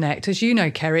instantly connect? As you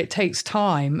know, Kerri, it takes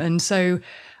time. And so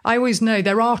I always know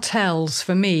there are tells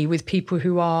for me with people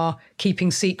who are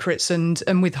keeping secrets and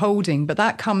withholding, but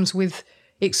that comes with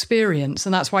experience.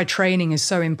 And that's why training is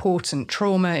so important,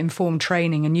 trauma-informed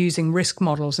training and using risk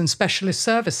models and specialist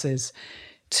services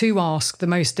to ask the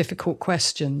most difficult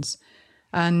questions.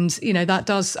 And, that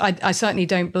does, I certainly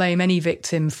don't blame any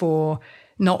victim for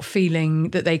not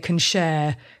feeling that they can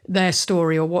share their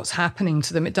story or what's happening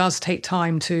to them. It does take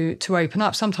time to open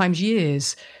up, sometimes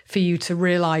years, for you to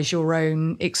realize your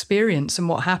own experience and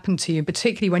what happened to you,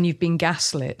 particularly when you've been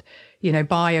gaslit,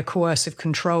 by a coercive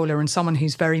controller and someone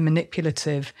who's very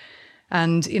manipulative.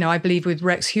 And, I believe with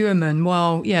Rex Heuermann,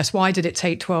 well, yes, why did it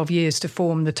take 12 years to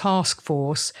form the task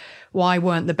force? Why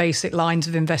weren't the basic lines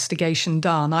of investigation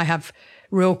done? I have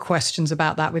real questions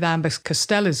about that with Amber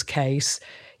Costella's case.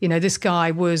 This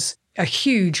guy was a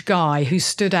huge guy who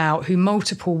stood out, who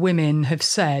multiple women have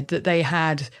said that they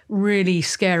had really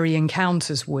scary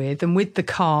encounters with. And with the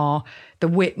car, the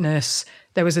witness,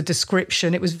 there was a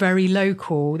description. It was very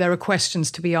local. There were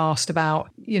questions to be asked about,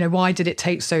 why did it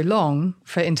take so long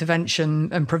for intervention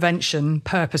and prevention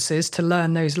purposes to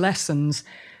learn those lessons?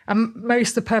 And most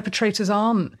of the perpetrators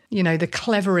aren't, the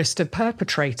cleverest of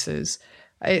perpetrators.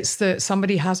 It's that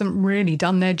somebody hasn't really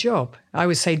done their job. I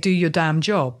would say do your damn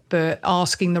job, but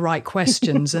asking the right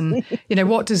questions. And,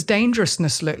 what does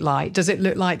dangerousness look like? Does it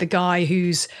look like the guy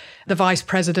who's the vice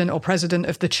president or president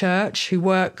of the church, who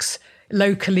works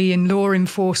locally in law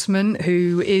enforcement,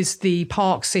 who is the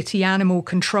Park City animal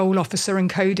control officer and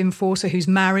code enforcer, who's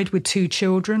married with 2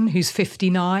 children, who's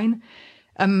 59?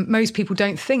 Most people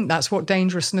don't think that's what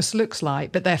dangerousness looks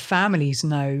like, but their families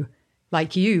know,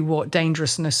 like you, what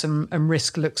dangerousness and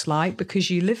risk looks like because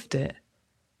you lived it.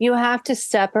 You have to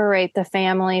separate the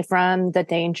family from the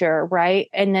danger, right?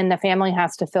 And then the family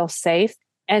has to feel safe.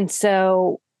 And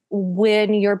so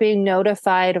when you're being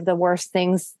notified of the worst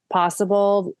things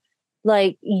possible,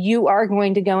 like, you are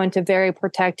going to go into very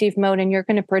protective mode and you're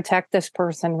going to protect this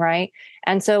person, right?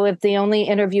 And so if the only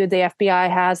interview the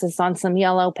FBI has is on some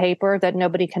yellow paper that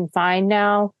nobody can find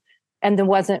now, and then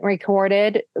wasn't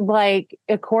recorded, like,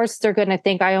 of course they're going to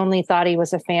think I only thought he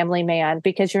was a family man,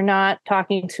 because you're not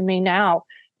talking to me now.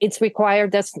 It's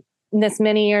required this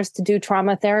many years to do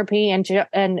trauma therapy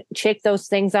and check those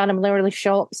things out. I'm literally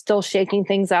still shaking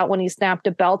things out when he snapped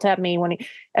a belt at me,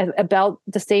 a belt,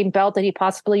 the same belt that he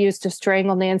possibly used to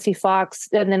strangle Nancy Fox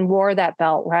and then wore that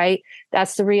belt, right?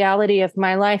 That's the reality of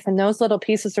my life. And those little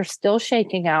pieces are still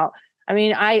shaking out. I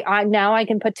mean, I now I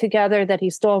can put together that he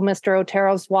stole Mr.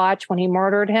 Otero's watch when he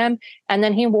murdered him, and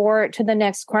then he wore it to the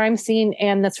next crime scene.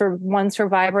 And the one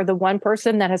survivor, the one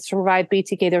person that has survived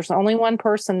BTK, there's only one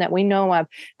person that we know of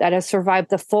that has survived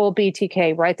the full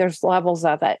BTK, right? There's levels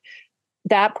of it.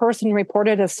 That person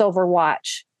reported a silver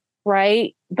watch,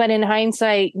 right? But in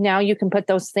hindsight, now you can put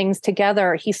those things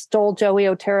together. He stole Joey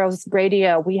Otero's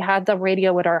radio. We had the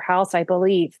radio at our house, I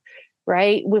believe.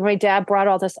 Right? When my dad brought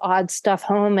all this odd stuff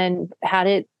home and had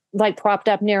it like propped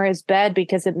up near his bed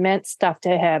because it meant stuff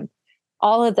to him.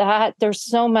 All of that, there's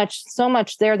so much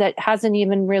there that hasn't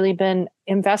even really been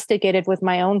investigated with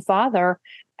my own father.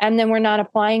 And then we're not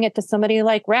applying it to somebody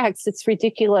like Rex. It's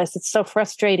ridiculous. It's so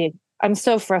frustrating. I'm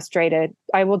so frustrated.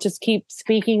 I will just keep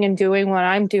speaking and doing what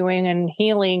I'm doing and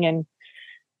healing and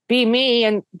be me,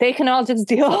 and they can all just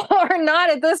deal or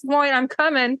not at this point. I'm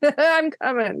coming. I'm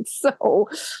coming. So...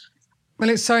 Well,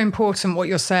 it's so important what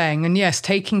you're saying. And yes,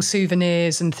 taking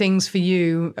souvenirs and things for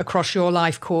you across your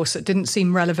life course that didn't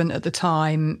seem relevant at the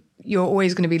time, you're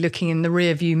always going to be looking in the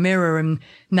rear view mirror and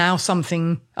now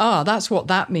something, that's what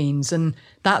that means. And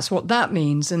that's what that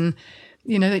means. And,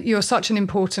 you're such an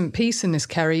important piece in this,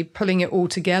 Kerri, pulling it all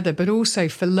together, but also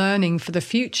for learning for the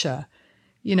future.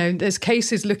 There's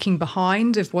cases looking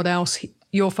behind of what else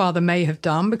your father may have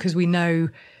done, because we know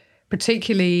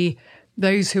particularly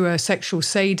those who are sexual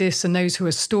sadists and those who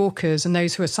are stalkers and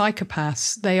those who are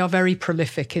psychopaths, they are very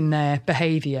prolific in their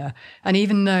behavior. And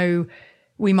even though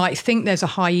we might think there's a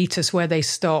hiatus where they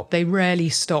stop, they rarely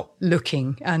stop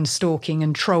looking and stalking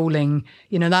and trolling.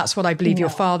 That's what I believe your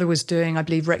father was doing. I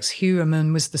believe Rex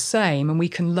Heuermann was the same. And we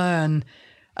can learn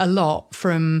a lot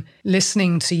from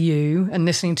listening to you and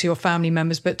listening to your family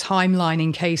members, but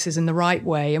timelining cases in the right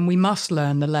way. And we must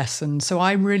learn the lessons. So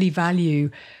I really value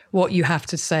what you have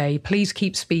to say. Please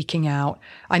keep speaking out.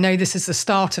 I know this is the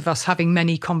start of us having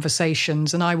many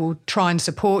conversations, and I will try and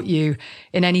support you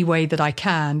in any way that I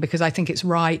can, because I think it's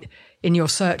right in your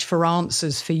search for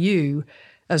answers for you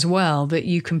as well, that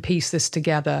you can piece this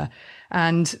together.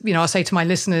 And, I'll say to my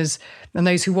listeners and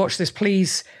those who watch this,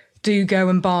 please do go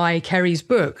and buy Kerri's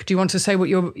book. Do you want to say what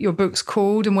your book's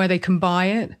called and where they can buy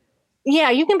it?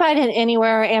 Yeah, you can buy it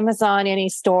anywhere, Amazon, any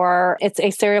store. It's A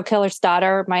Serial Killer's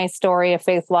Daughter, My Story of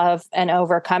Faith, Love, and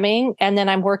Overcoming. And then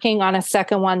I'm working on a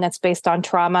second one that's based on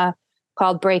trauma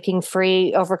called Breaking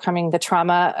Free, Overcoming the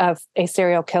Trauma of a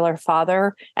Serial Killer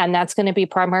Father. And that's going to be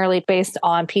primarily based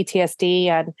on PTSD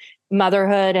and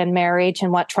motherhood and marriage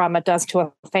and what trauma does to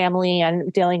a family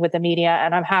and dealing with the media.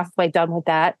 And I'm halfway done with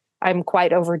that. I'm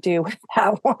quite overdue with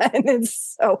that one. And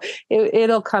so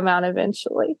it'll come out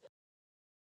eventually.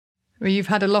 Well, you've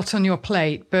had a lot on your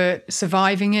plate, but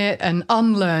surviving it and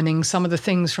unlearning some of the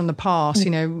things from the past,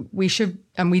 we should,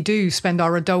 and we do spend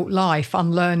our adult life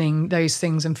unlearning those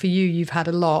things. And for you, you've had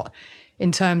a lot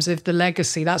in terms of the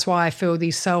legacy. That's why I feel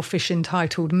these selfish,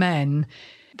 entitled men,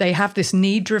 they have this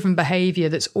need-driven behavior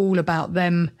that's all about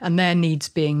them and their needs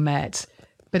being met.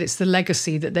 but it's the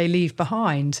legacy that they leave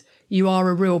behind. You are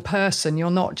a real person. You're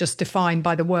not just defined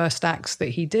by the worst acts that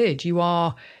he did. You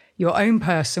are your own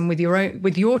person with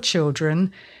your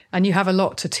children, and you have a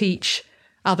lot to teach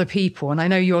other people. And I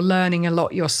know you're learning a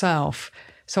lot yourself.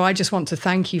 So I just want to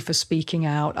thank you for speaking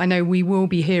out. I know we will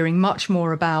be hearing much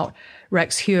more about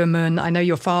Rex Heuermann. I know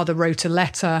your father wrote a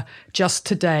letter just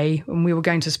today, and we were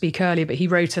going to speak earlier, but he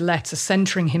wrote a letter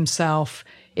centering himself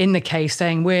in the case,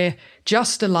 saying we're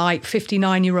just alike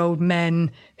 59-year-old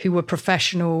men who were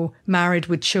professional, married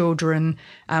with children.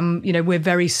 We're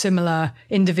very similar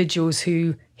individuals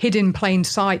who hid in plain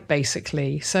sight,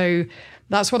 basically. So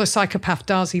that's what a psychopath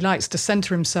does. He likes to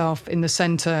center himself in the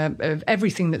center of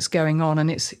everything that's going on. And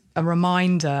it's a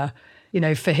reminder,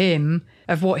 for him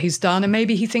of what he's done. And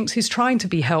maybe he thinks he's trying to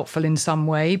be helpful in some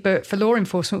way. But for law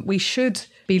enforcement, we should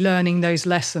be learning those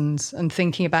lessons and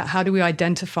thinking about how do we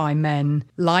identify men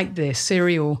like this,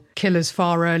 serial killers,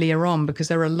 far earlier on, because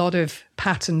there are a lot of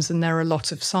patterns and there are a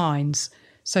lot of signs.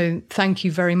 So thank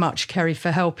you very much, Kerri,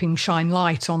 for helping shine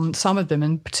light on some of them,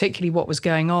 and particularly what was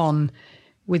going on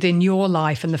within your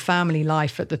life and the family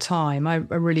life at the time. I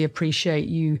really appreciate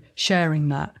you sharing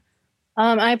that.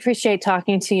 I appreciate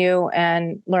talking to you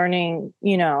and learning,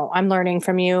 I'm learning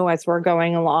from you as we're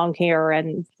going along here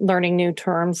and learning new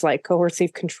terms like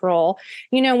coercive control.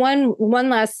 One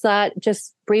last thought,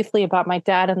 just briefly about my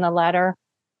dad and the letter.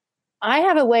 I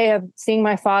have a way of seeing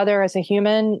my father as a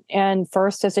human, and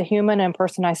first as a human and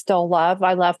person I still love.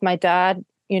 I love my dad.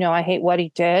 I hate what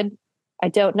he did. I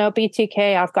don't know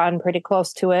BTK. I've gotten pretty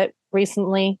close to it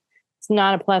recently. It's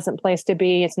not a pleasant place to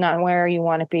be. It's not where you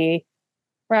want to be,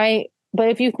 right? But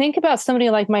if you think about somebody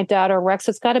like my dad or Rex,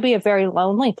 it's got to be a very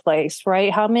lonely place, right?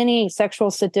 How many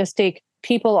sexual sadistic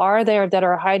people are there that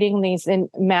are hiding these in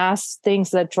mass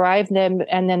things that drive them,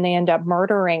 and then they end up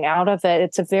murdering out of it?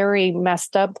 It's a very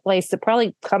messed up place that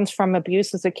probably comes from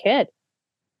abuse as a kid.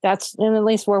 That's at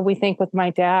least where we think with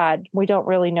my dad. We don't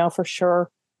really know for sure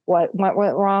what went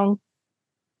wrong.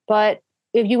 But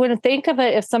if you wouldn't think of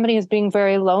it, if somebody is being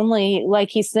very lonely, like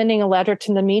he's sending a letter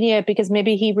to the media because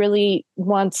maybe he really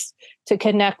wants to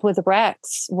connect with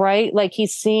Rex, right? Like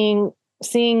he's seeing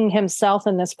himself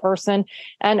in this person,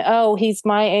 and he's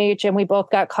my age and we both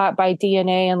got caught by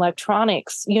DNA and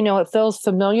electronics. It feels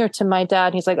familiar to my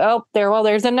dad. He's like,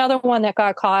 there's another one that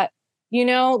got caught.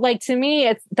 Like to me,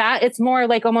 it's more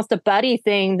like almost a buddy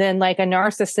thing than like a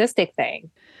narcissistic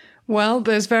thing. Well,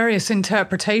 there's various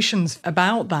interpretations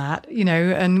about that,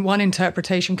 and one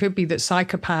interpretation could be that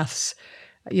psychopaths,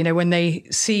 when they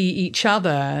see each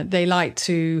other, they like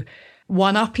to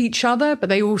one-up each other, but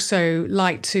they also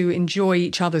like to enjoy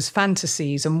each other's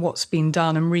fantasies and what's been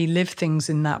done and relive things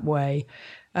in that way.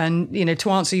 And, to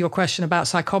answer your question about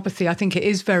psychopathy, I think it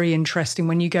is very interesting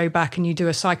when you go back and you do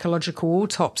a psychological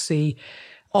autopsy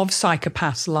of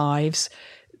psychopaths' lives.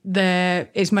 There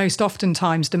is most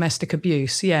oftentimes domestic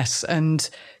abuse, yes, and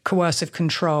coercive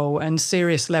control and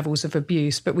serious levels of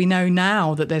abuse. But we know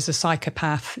now that there's a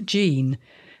psychopath gene,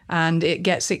 and it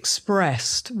gets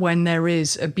expressed when there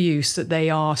is abuse that they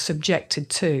are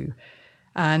subjected to.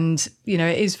 And, it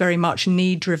is very much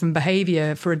need-driven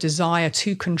behavior for a desire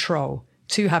to control,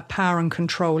 to have power and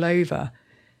control over.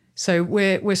 So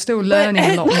we're still learning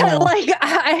a lot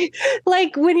more.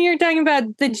 Like when you're talking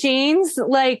about the genes,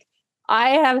 like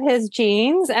I have his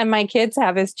genes and my kids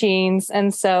have his genes.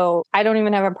 And so I don't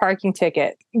even have a parking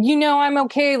ticket. I'm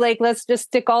okay. Like, let's just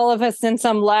stick all of us in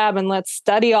some lab and let's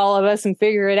study all of us and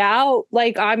figure it out.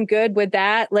 Like, I'm good with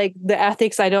that. Like the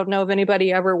ethics, I don't know if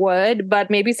anybody ever would, but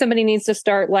maybe somebody needs to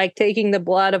start like taking the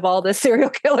blood of all the serial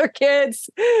killer kids.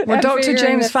 Well, Dr.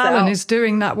 James Fallon is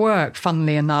doing that work,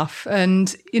 funnily enough.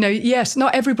 And, yes,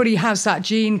 not everybody has that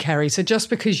gene, Kerri. So just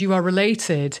because you are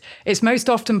related, it's most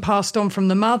often passed on from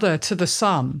the mother to the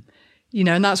son.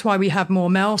 And that's why we have more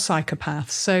male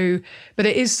psychopaths. So, but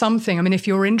it is something, I mean, if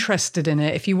you're interested in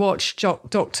it, if you watch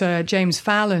Dr. James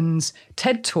Fallon's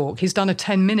TED Talk, he's done a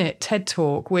 10-minute TED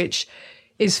Talk, which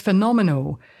is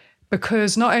phenomenal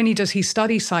because not only does he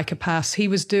study psychopaths, he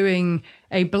was doing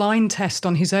a blind test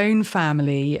on his own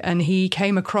family and he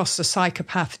came across the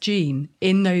psychopath gene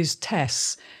in those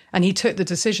tests. And he took the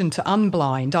decision to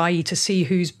unblind, i.e. to see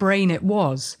whose brain it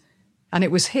was. And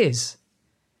it was his.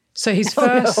 So his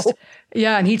first,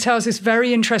 and he tells this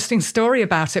very interesting story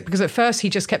about it because at first he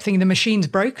just kept thinking the machine's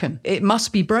broken. It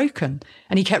must be broken.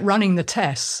 And he kept running the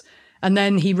tests. And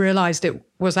then he realized it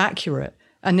was accurate.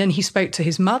 And then he spoke to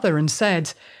his mother and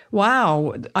said,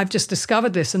 wow, I've just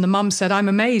discovered this. And the mum said, I'm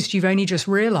amazed you've only just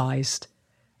realized.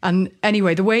 And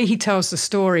anyway, the way he tells the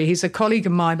story, he's a colleague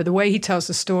of mine, but the way he tells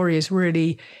the story is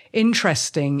really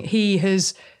interesting. He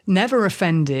has never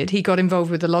offended. He got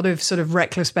involved with a lot of sort of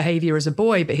reckless behavior as a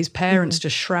boy, but his parents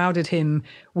just shrouded him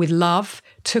with love,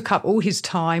 took up all his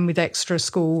time with extra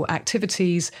school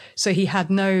activities. So he had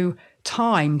no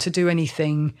time to do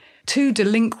anything too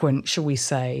delinquent, shall we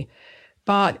say.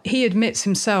 But he admits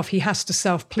himself he has to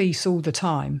self-police all the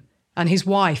time. And his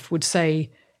wife would say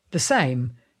the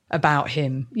same about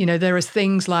him. There are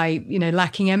things like,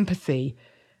 lacking empathy.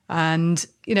 And,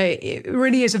 it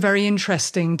really is a very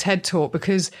interesting TED Talk,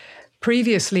 because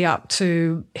previously up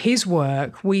to his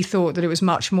work, we thought that it was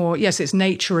much more, yes, it's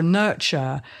nature and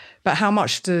nurture, but how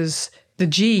much do the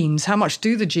genes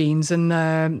and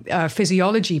the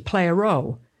physiology play a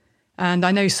role? And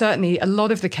I know certainly a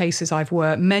lot of the cases I've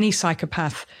worked, many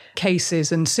psychopath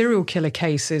cases and serial killer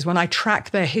cases, when I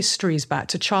track their histories back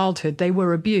to childhood, they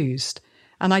were abused.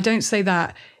 And I don't say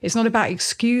that, it's not about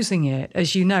excusing it.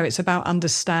 As you know, it's about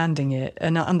understanding it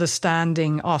and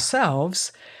understanding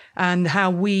ourselves and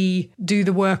how we do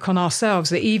the work on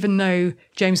ourselves. That even though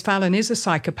James Fallon is a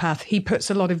psychopath, he puts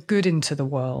a lot of good into the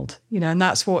world, and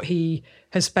that's what he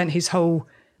has spent his whole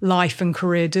life and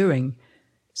career doing.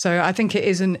 So I think it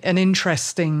is an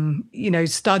interesting,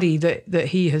 study that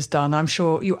he has done. I'm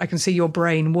sure I can see your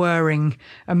brain whirring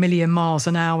a million miles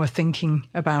an hour thinking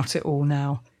about it all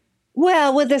now.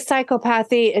 Well, with the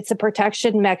psychopathy, it's a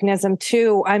protection mechanism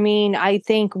too. I mean, I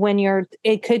think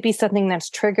it could be something that's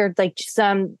triggered, like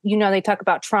some, they talk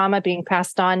about trauma being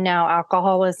passed on now,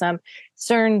 alcoholism,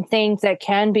 certain things that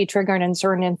can be triggered in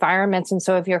certain environments. And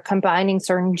so if you're combining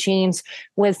certain genes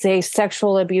with, say,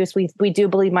 sexual abuse, we do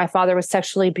believe my father was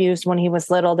sexually abused when he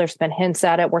was little. There's been hints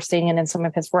at it. We're seeing it in some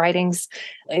of his writings,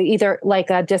 either like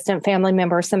a distant family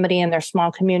member, somebody in their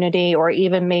small community, or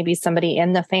even maybe somebody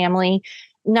in the family.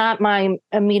 Not my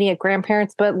immediate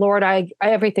grandparents, but Lord,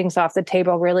 everything's off the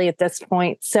table really at this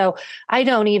point. So I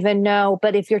don't even know.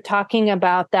 But if you're talking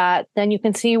about that, then you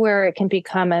can see where it can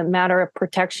become a matter of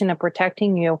protection, of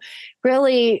protecting you.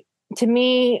 Really, to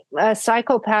me, a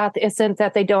psychopath isn't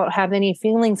that they don't have any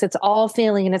feelings. It's all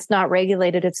feeling, and it's not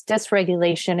regulated. It's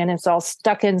dysregulation, and it's all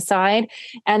stuck inside,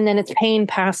 and then it's pain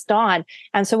passed on.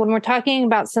 And so when we're talking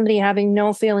about somebody having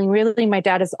no feeling, really, my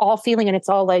dad is all feeling, and it's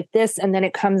all like this, and then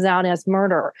it comes out as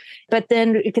murder. But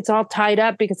then it gets all tied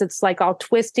up because it's like all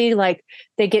twisty, like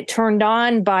they get turned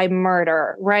on by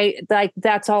murder, right? Like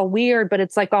that's all weird, but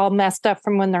it's like all messed up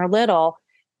from when they're little.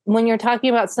 When you're talking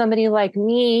about somebody like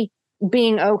me,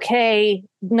 being okay,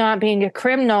 not being a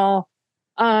criminal,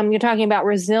 you're talking about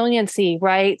resiliency,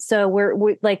 right? So we're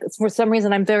like, for some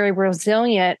reason, I'm very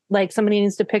resilient. Like somebody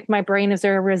needs to pick my brain. Is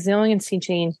there a resiliency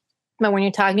gene? But when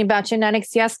you're talking about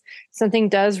genetics, yes, something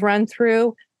does run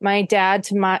through my dad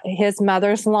to his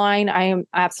mother's line. I am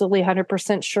absolutely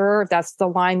 100% sure that's the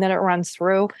line that it runs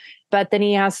through. But then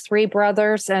he has 3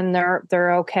 brothers, and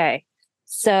they're okay.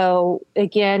 So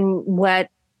again,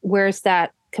 where's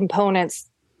that components?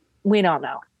 We don't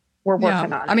know. We're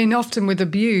working on it. I mean, often with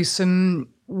abuse, and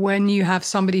when you have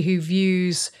somebody who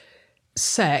views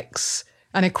sex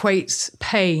and equates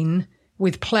pain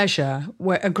with pleasure,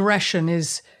 where aggression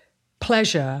is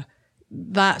pleasure,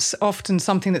 that's often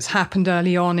something that's happened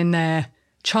early on in their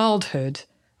childhood.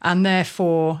 And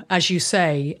therefore, as you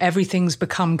say, everything's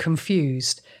become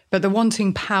confused. But the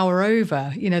wanting power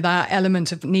over, that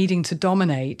element of needing to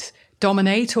dominate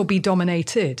or be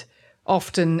dominated,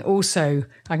 often also,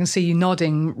 I can see you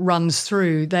nodding, runs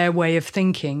through their way of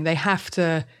thinking. They have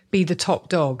to be the top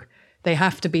dog. They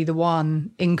have to be the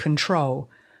one in control,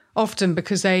 often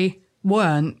because they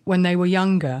weren't when they were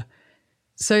younger.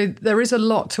 So there is a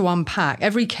lot to unpack.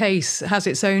 Every case has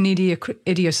its own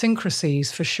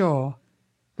idiosyncrasies, for sure.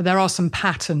 But there are some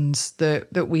patterns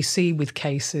that we see with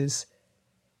cases.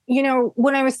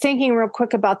 When I was thinking real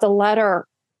quick about the letter,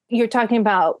 you're talking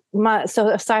about, so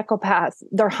a psychopath,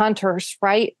 they're hunters,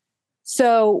 right?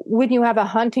 So when you have a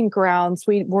hunting grounds,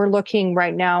 we're looking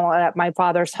right now at my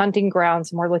father's hunting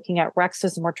grounds, and we're looking at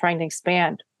Rex's, and we're trying to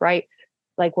expand, right?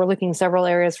 Like we're looking several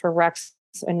areas for Rex,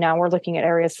 and now we're looking at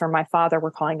areas for my father.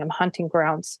 We're calling them hunting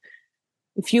grounds.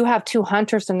 If you have 2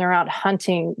 hunters and they're out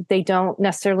hunting, they don't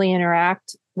necessarily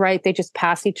interact, right? They just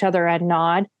pass each other and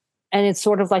nod. And it's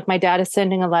sort of like my dad is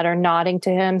sending a letter, nodding to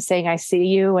him, saying, I see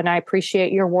you and I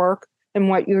appreciate your work and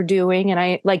what you're doing. And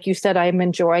I, like you said, I'm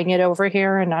enjoying it over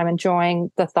here, and I'm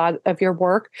enjoying the thought of your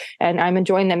work. And I'm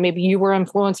enjoying that maybe you were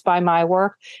influenced by my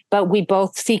work, but we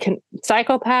both see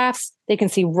psychopaths. They can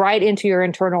see right into your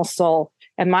internal soul.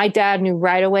 And my dad knew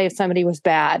right away if somebody was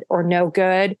bad or no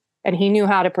good, and he knew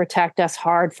how to protect us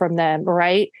hard from them,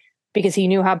 right? Because he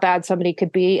knew how bad somebody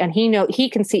could be. And he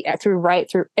can see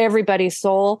through everybody's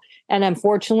soul. And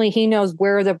unfortunately, he knows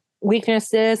where the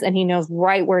weakness is, and he knows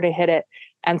right where to hit it.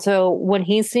 And so when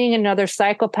he's seeing another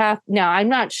psychopath, now I'm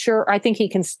not sure, I think he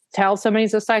can tell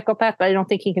somebody's a psychopath, but I don't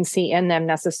think he can see in them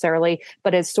necessarily.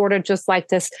 But it's sort of just like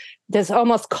this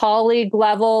almost colleague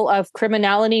level of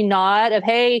criminality nod of,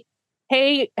 hey,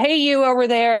 you over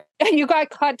there, you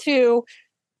got caught too.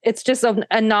 It's just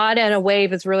a nod and a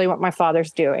wave is really what my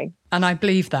father's doing. And I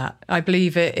believe that. I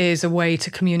believe it is a way to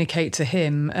communicate to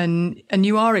him. And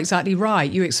you are exactly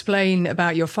right. You explain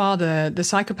about your father. The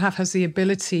psychopath has the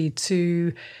ability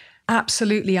to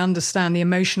absolutely understand the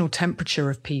emotional temperature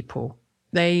of people.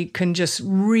 They can just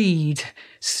read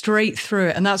straight through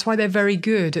it. And that's why they're very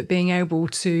good at being able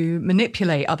to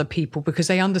manipulate other people, because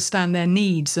they understand their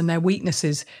needs and their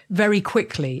weaknesses very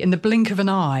quickly. In the blink of an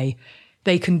eye,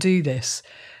 they can do this.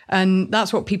 And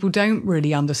that's what people don't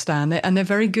really understand. And they're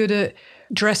very good at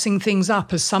dressing things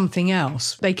up as something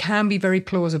else. They can be very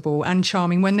plausible and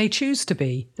charming when they choose to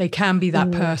be. They can be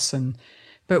that person.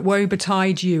 But woe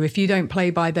betide you, if you don't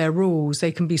play by their rules,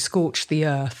 they can be scorched the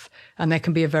earth. And there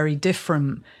can be a very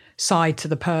different side to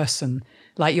the person.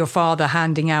 Like your father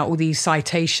handing out all these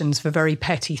citations for very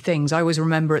petty things. I always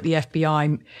remember at the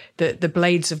FBI that the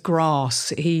blades of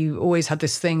grass, he always had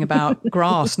this thing about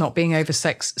grass not being over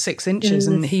 6 inches,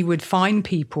 and he would fine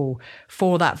people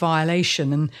for that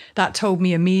violation. And that told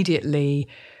me immediately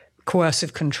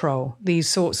coercive control, these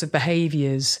sorts of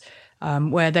behaviors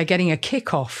where they're getting a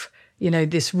kick off,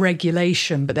 this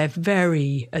regulation, but they're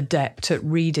very adept at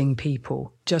reading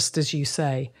people, just as you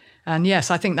say. And yes,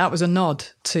 I think that was a nod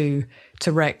to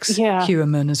Rex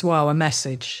Heuermann as well, a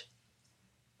message.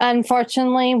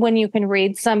 Unfortunately, when you can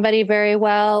read somebody very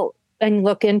well and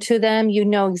look into them, you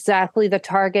know exactly the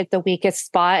target, the weakest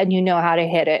spot, and you know how to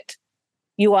hit it.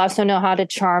 You also know how to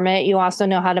charm it. You also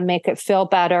know how to make it feel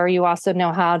better. You also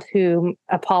know how to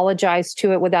apologize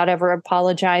to it without ever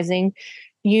apologizing.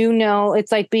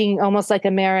 It's like being almost like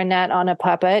a marionette on a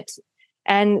puppet.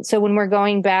 And so when we're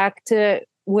going back to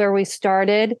where we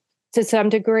started, to some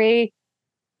degree,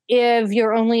 if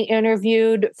you're only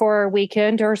interviewed for a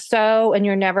weekend or so and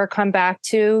you're never come back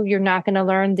to, you're not going to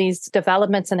learn these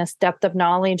developments and a depth of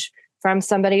knowledge from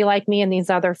somebody like me and these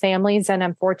other families. And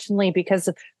unfortunately, because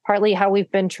of partly how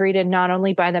we've been treated, not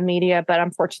only by the media, but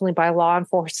unfortunately by law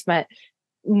enforcement,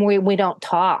 we don't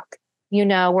talk.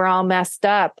 We're all messed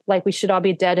up. Like we should all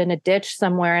be dead in a ditch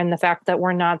somewhere. And the fact that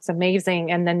we're not's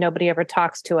amazing. And then nobody ever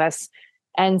talks to us.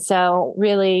 And so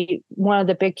really one of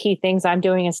the big key things I'm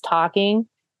doing is talking,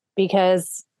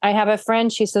 because I have a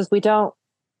friend, she says,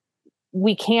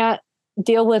 we can't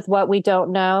deal with what we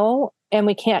don't know, and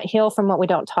we can't heal from what we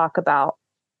don't talk about.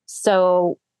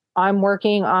 So I'm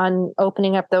working on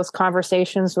opening up those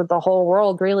conversations with the whole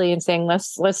world, really, and saying,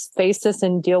 let's face this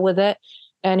and deal with it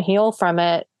and heal from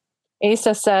it.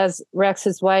 Asa says,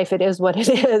 Rex's wife, it is what it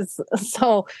is.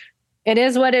 So it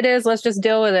is what it is. Let's just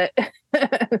deal with it.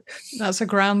 That's a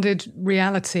grounded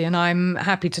reality. And I'm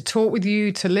happy to talk with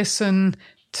you, to listen,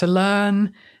 to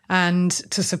learn, and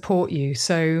to support you.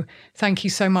 So thank you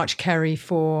so much, Kerri,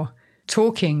 for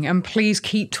talking. And please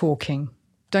keep talking.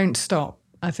 Don't stop.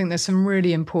 I think there's some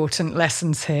really important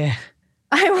lessons here.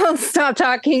 I won't stop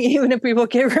talking, even if people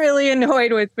get really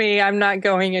annoyed with me. I'm not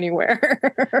going anywhere.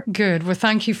 Good. Well,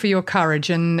 thank you for your courage.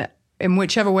 And in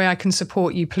whichever way I can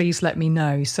support you, please let me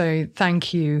know. So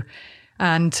thank you.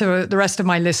 And to the rest of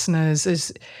my listeners,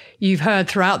 as you've heard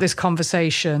throughout this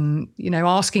conversation,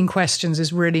 asking questions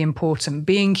is really important.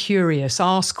 Being curious,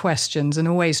 ask questions, and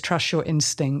always trust your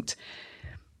instinct.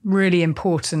 Really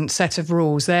important set of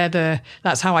rules.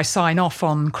 That's how I sign off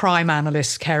on Crime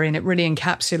Analyst, Kerri, and it really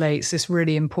encapsulates this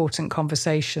really important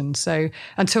conversation. So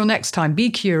until next time, be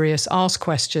curious, ask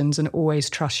questions, and always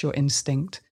trust your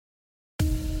instinct.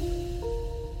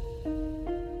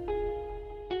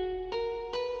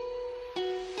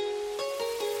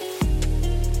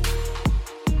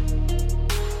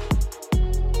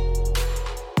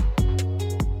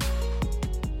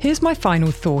 Here's my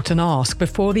final thought and ask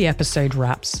before the episode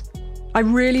wraps. I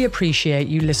really appreciate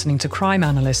you listening to Crime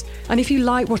Analyst, and if you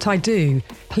like what I do,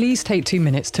 please take 2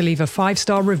 minutes to leave a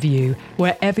 5-star review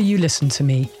wherever you listen to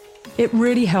me. It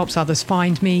really helps others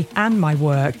find me and my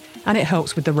work, and it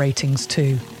helps with the ratings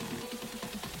too.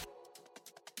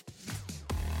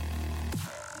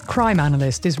 Crime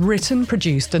Analyst is written,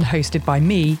 produced and hosted by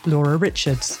me, Laura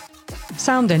Richards.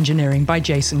 Sound engineering by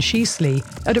Jason Sheasley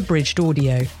at Abridged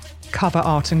Audio. Cover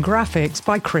art and graphics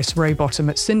by Chris Rowbottom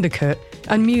at Syndicate,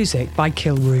 and music by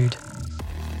Kilrood.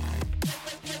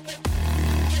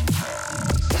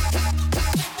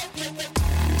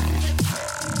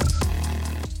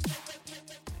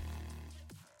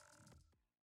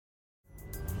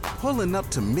 Pulling up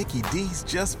to Mickey D's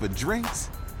just for drinks?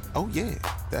 Oh yeah,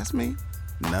 that's me.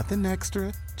 Nothing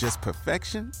extra, just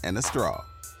perfection and a straw.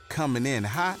 Coming in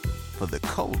hot for the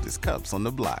coldest cups on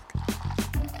the block.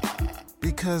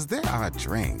 Because there are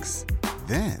drinks.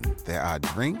 Then there are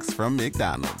drinks from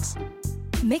McDonald's.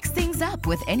 Mix things up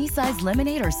with any size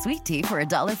lemonade or sweet tea for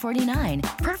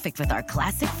 $1.49. Perfect with our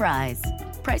classic fries.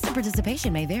 Price and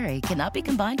participation may vary. Cannot be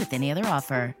combined with any other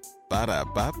offer.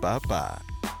 Ba-da-ba-ba-ba.